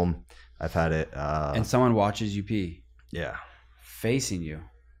at home. I've had it. And someone watches you pee. Yeah. Facing you.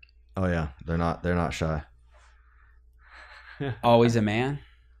 Oh yeah, they're not shy. Always a man?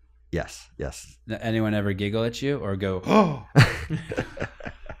 Yes. Anyone ever giggle at you or go, oh?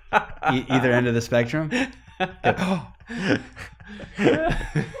 Either end of the spectrum?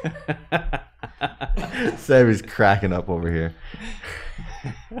 Sammy's cracking up over here.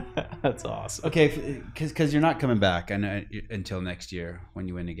 That's awesome. Okay, because you're not coming back until next year when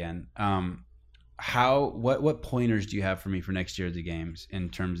you win again. What pointers do you have for me for next year at the games in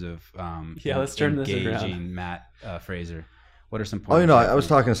terms of let's turn this around. Engaging Matt Fraser? What are some Oh, pointers? you know, I was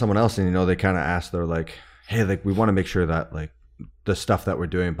talking to someone else, and they kind of asked, they're like, hey, like we want to make sure that like the stuff that we're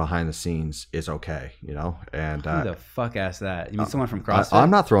doing behind the scenes is okay, and who the fuck asked that? You mean someone from CrossFit?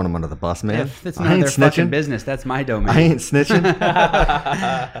 I'm not throwing them under the bus, man. If it's none of their fucking business. That's my domain. I ain't snitching.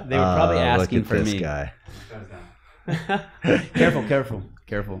 They were probably asking look at for this me. Guy.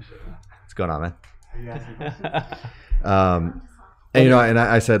 Careful. What's going on, man? And and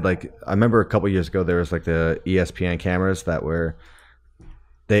I said, like, I remember a couple years ago there was like the ESPN cameras that were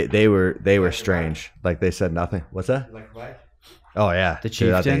they were strange. Like they said nothing. What's that? Like bike? Oh yeah, The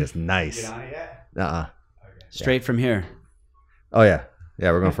dude, that thing Chieftain? is nice. Get on it yet? Straight from here. Oh yeah,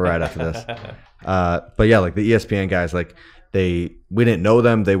 we're going for a ride after this. But yeah, like the ESPN guys, like we didn't know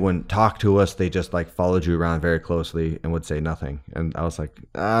them. They wouldn't talk to us. They just like followed you around very closely and would say nothing. And I was like,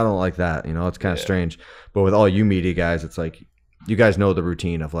 I don't like that. It's kind of strange. But with all you media guys, it's like you guys know the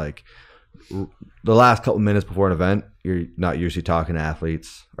routine of like the last couple minutes before an event, you're not usually talking to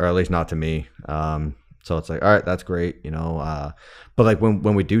athletes, or at least not to me. So it's like, all right, that's great, but like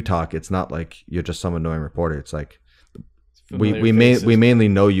when we do talk, it's not like you're just some annoying reporter. It's like we mainly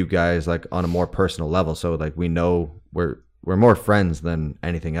know you guys like on a more personal level. So like we know we're more friends than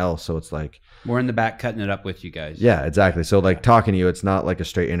anything else. So it's like we're in the back cutting it up with you guys. Yeah, exactly. So like talking to you, it's not like a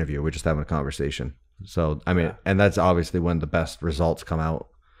straight interview. We're just having a conversation. So I mean, and that's obviously when the best results come out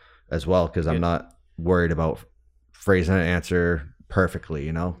as well, because I'm not worried about phrasing an answer perfectly.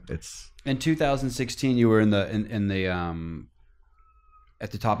 It's. In 2016, you were in the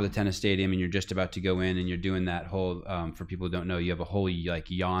at the top of the tennis stadium, and you're just about to go in, and you're doing that whole. For people who don't know, you have a whole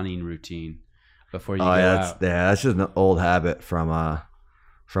like yawning routine before you go out. That's just an old habit from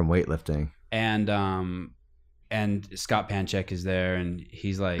weightlifting. And Scott Panchek is there, and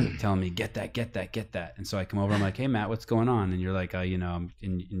he's like telling me, "Get that." And so I come over, I'm like, "Hey Matt, what's going on?" And you're like, and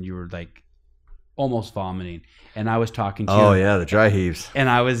you were like almost vomiting, and I was talking to you. Oh yeah, the dry heaves. And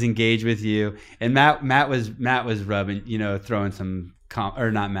I was engaged with you, and Matt was rubbing, throwing some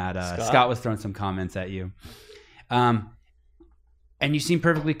Scott was throwing some comments at you, and you seemed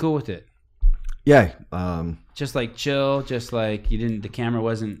perfectly cool with it. Yeah, just like chill, just like you didn't. The camera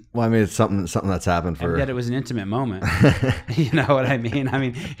wasn't. Well, I mean, it's something that's happened for. And yet it was an intimate moment. You know what I mean? I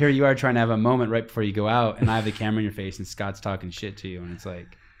mean, here you are trying to have a moment right before you go out, and I have the camera in your face, and Scott's talking shit to you, and it's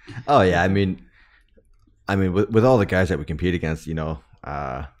like. Oh yeah, I mean, with all the guys that we compete against,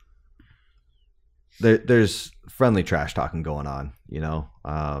 there's friendly trash talking going on.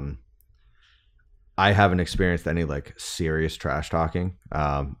 I haven't experienced any like serious trash talking.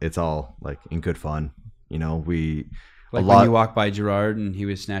 It's all like in good fun. We like when you walked by Gerard and he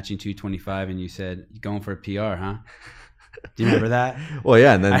was snatching 225 and you said, "You going for a PR, huh?" Do you remember that? Well,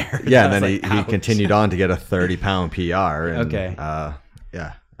 yeah, and then he ouch. continued on to get a 30-pound PR. And, okay.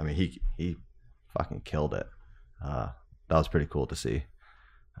 Yeah, I mean he fucking killed it. That was pretty cool to see.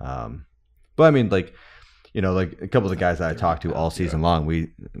 But I mean, like, like a couple of the guys that I talked to all season long, we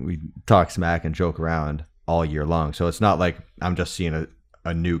talk smack and joke around all year long. So it's not like I'm just seeing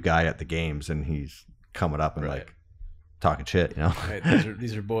a new guy at the games and he's coming up and like talking shit, Right.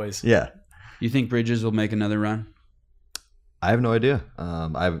 These are boys. Yeah. You think Bridges will make another run? I have no idea.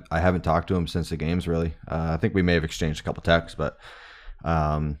 I haven't talked to him since the games really. I think we may have exchanged a couple texts, but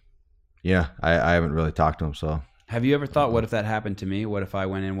yeah, I haven't really talked to him. So. Have you ever thought, what if that happened to me? What if I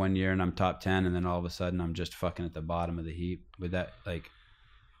went in one year and I'm top 10 and then all of a sudden I'm just fucking at the bottom of the heap? Would that like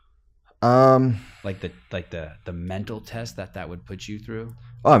the mental test that would put you through?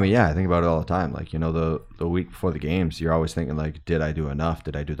 Oh, I mean, yeah, I think about it all the time. Like, the week before the games, you're always thinking like, did I do enough?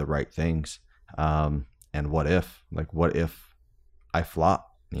 Did I do the right things? And what if I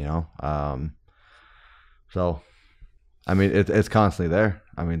flop, so, I mean, it's constantly there.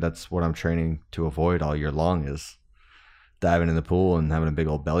 I mean, that's what I'm training to avoid all year long is diving in the pool and having a big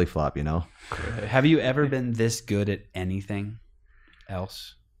old belly flop, Have you ever been this good at anything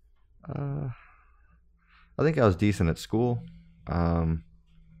else? I think I was decent at school. But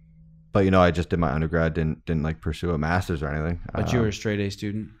I just did my undergrad, didn't like pursue a master's or anything. But you were a straight A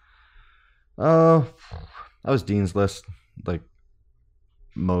student? I was Dean's List like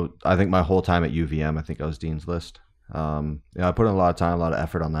I think my whole time at UVM, I think I was Dean's List. I put in a lot of time, a lot of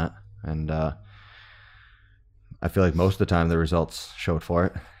effort on that, and I feel like most of the time the results showed for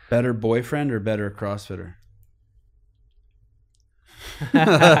it. Better boyfriend or better CrossFitter?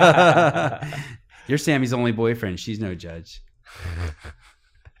 You're Sammy's only boyfriend. She's no judge.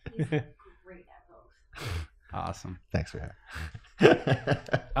 He's great at both. Awesome. Thanks for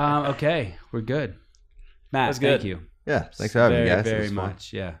that. Okay, we're good. Matt, That's good. thank you. Yeah, thanks for having me, guys. It Very was fun.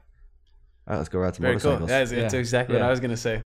 much. Yeah. All right, let's go ride some Very cool. motorcycles. That's exactly what Yeah. I was going to say.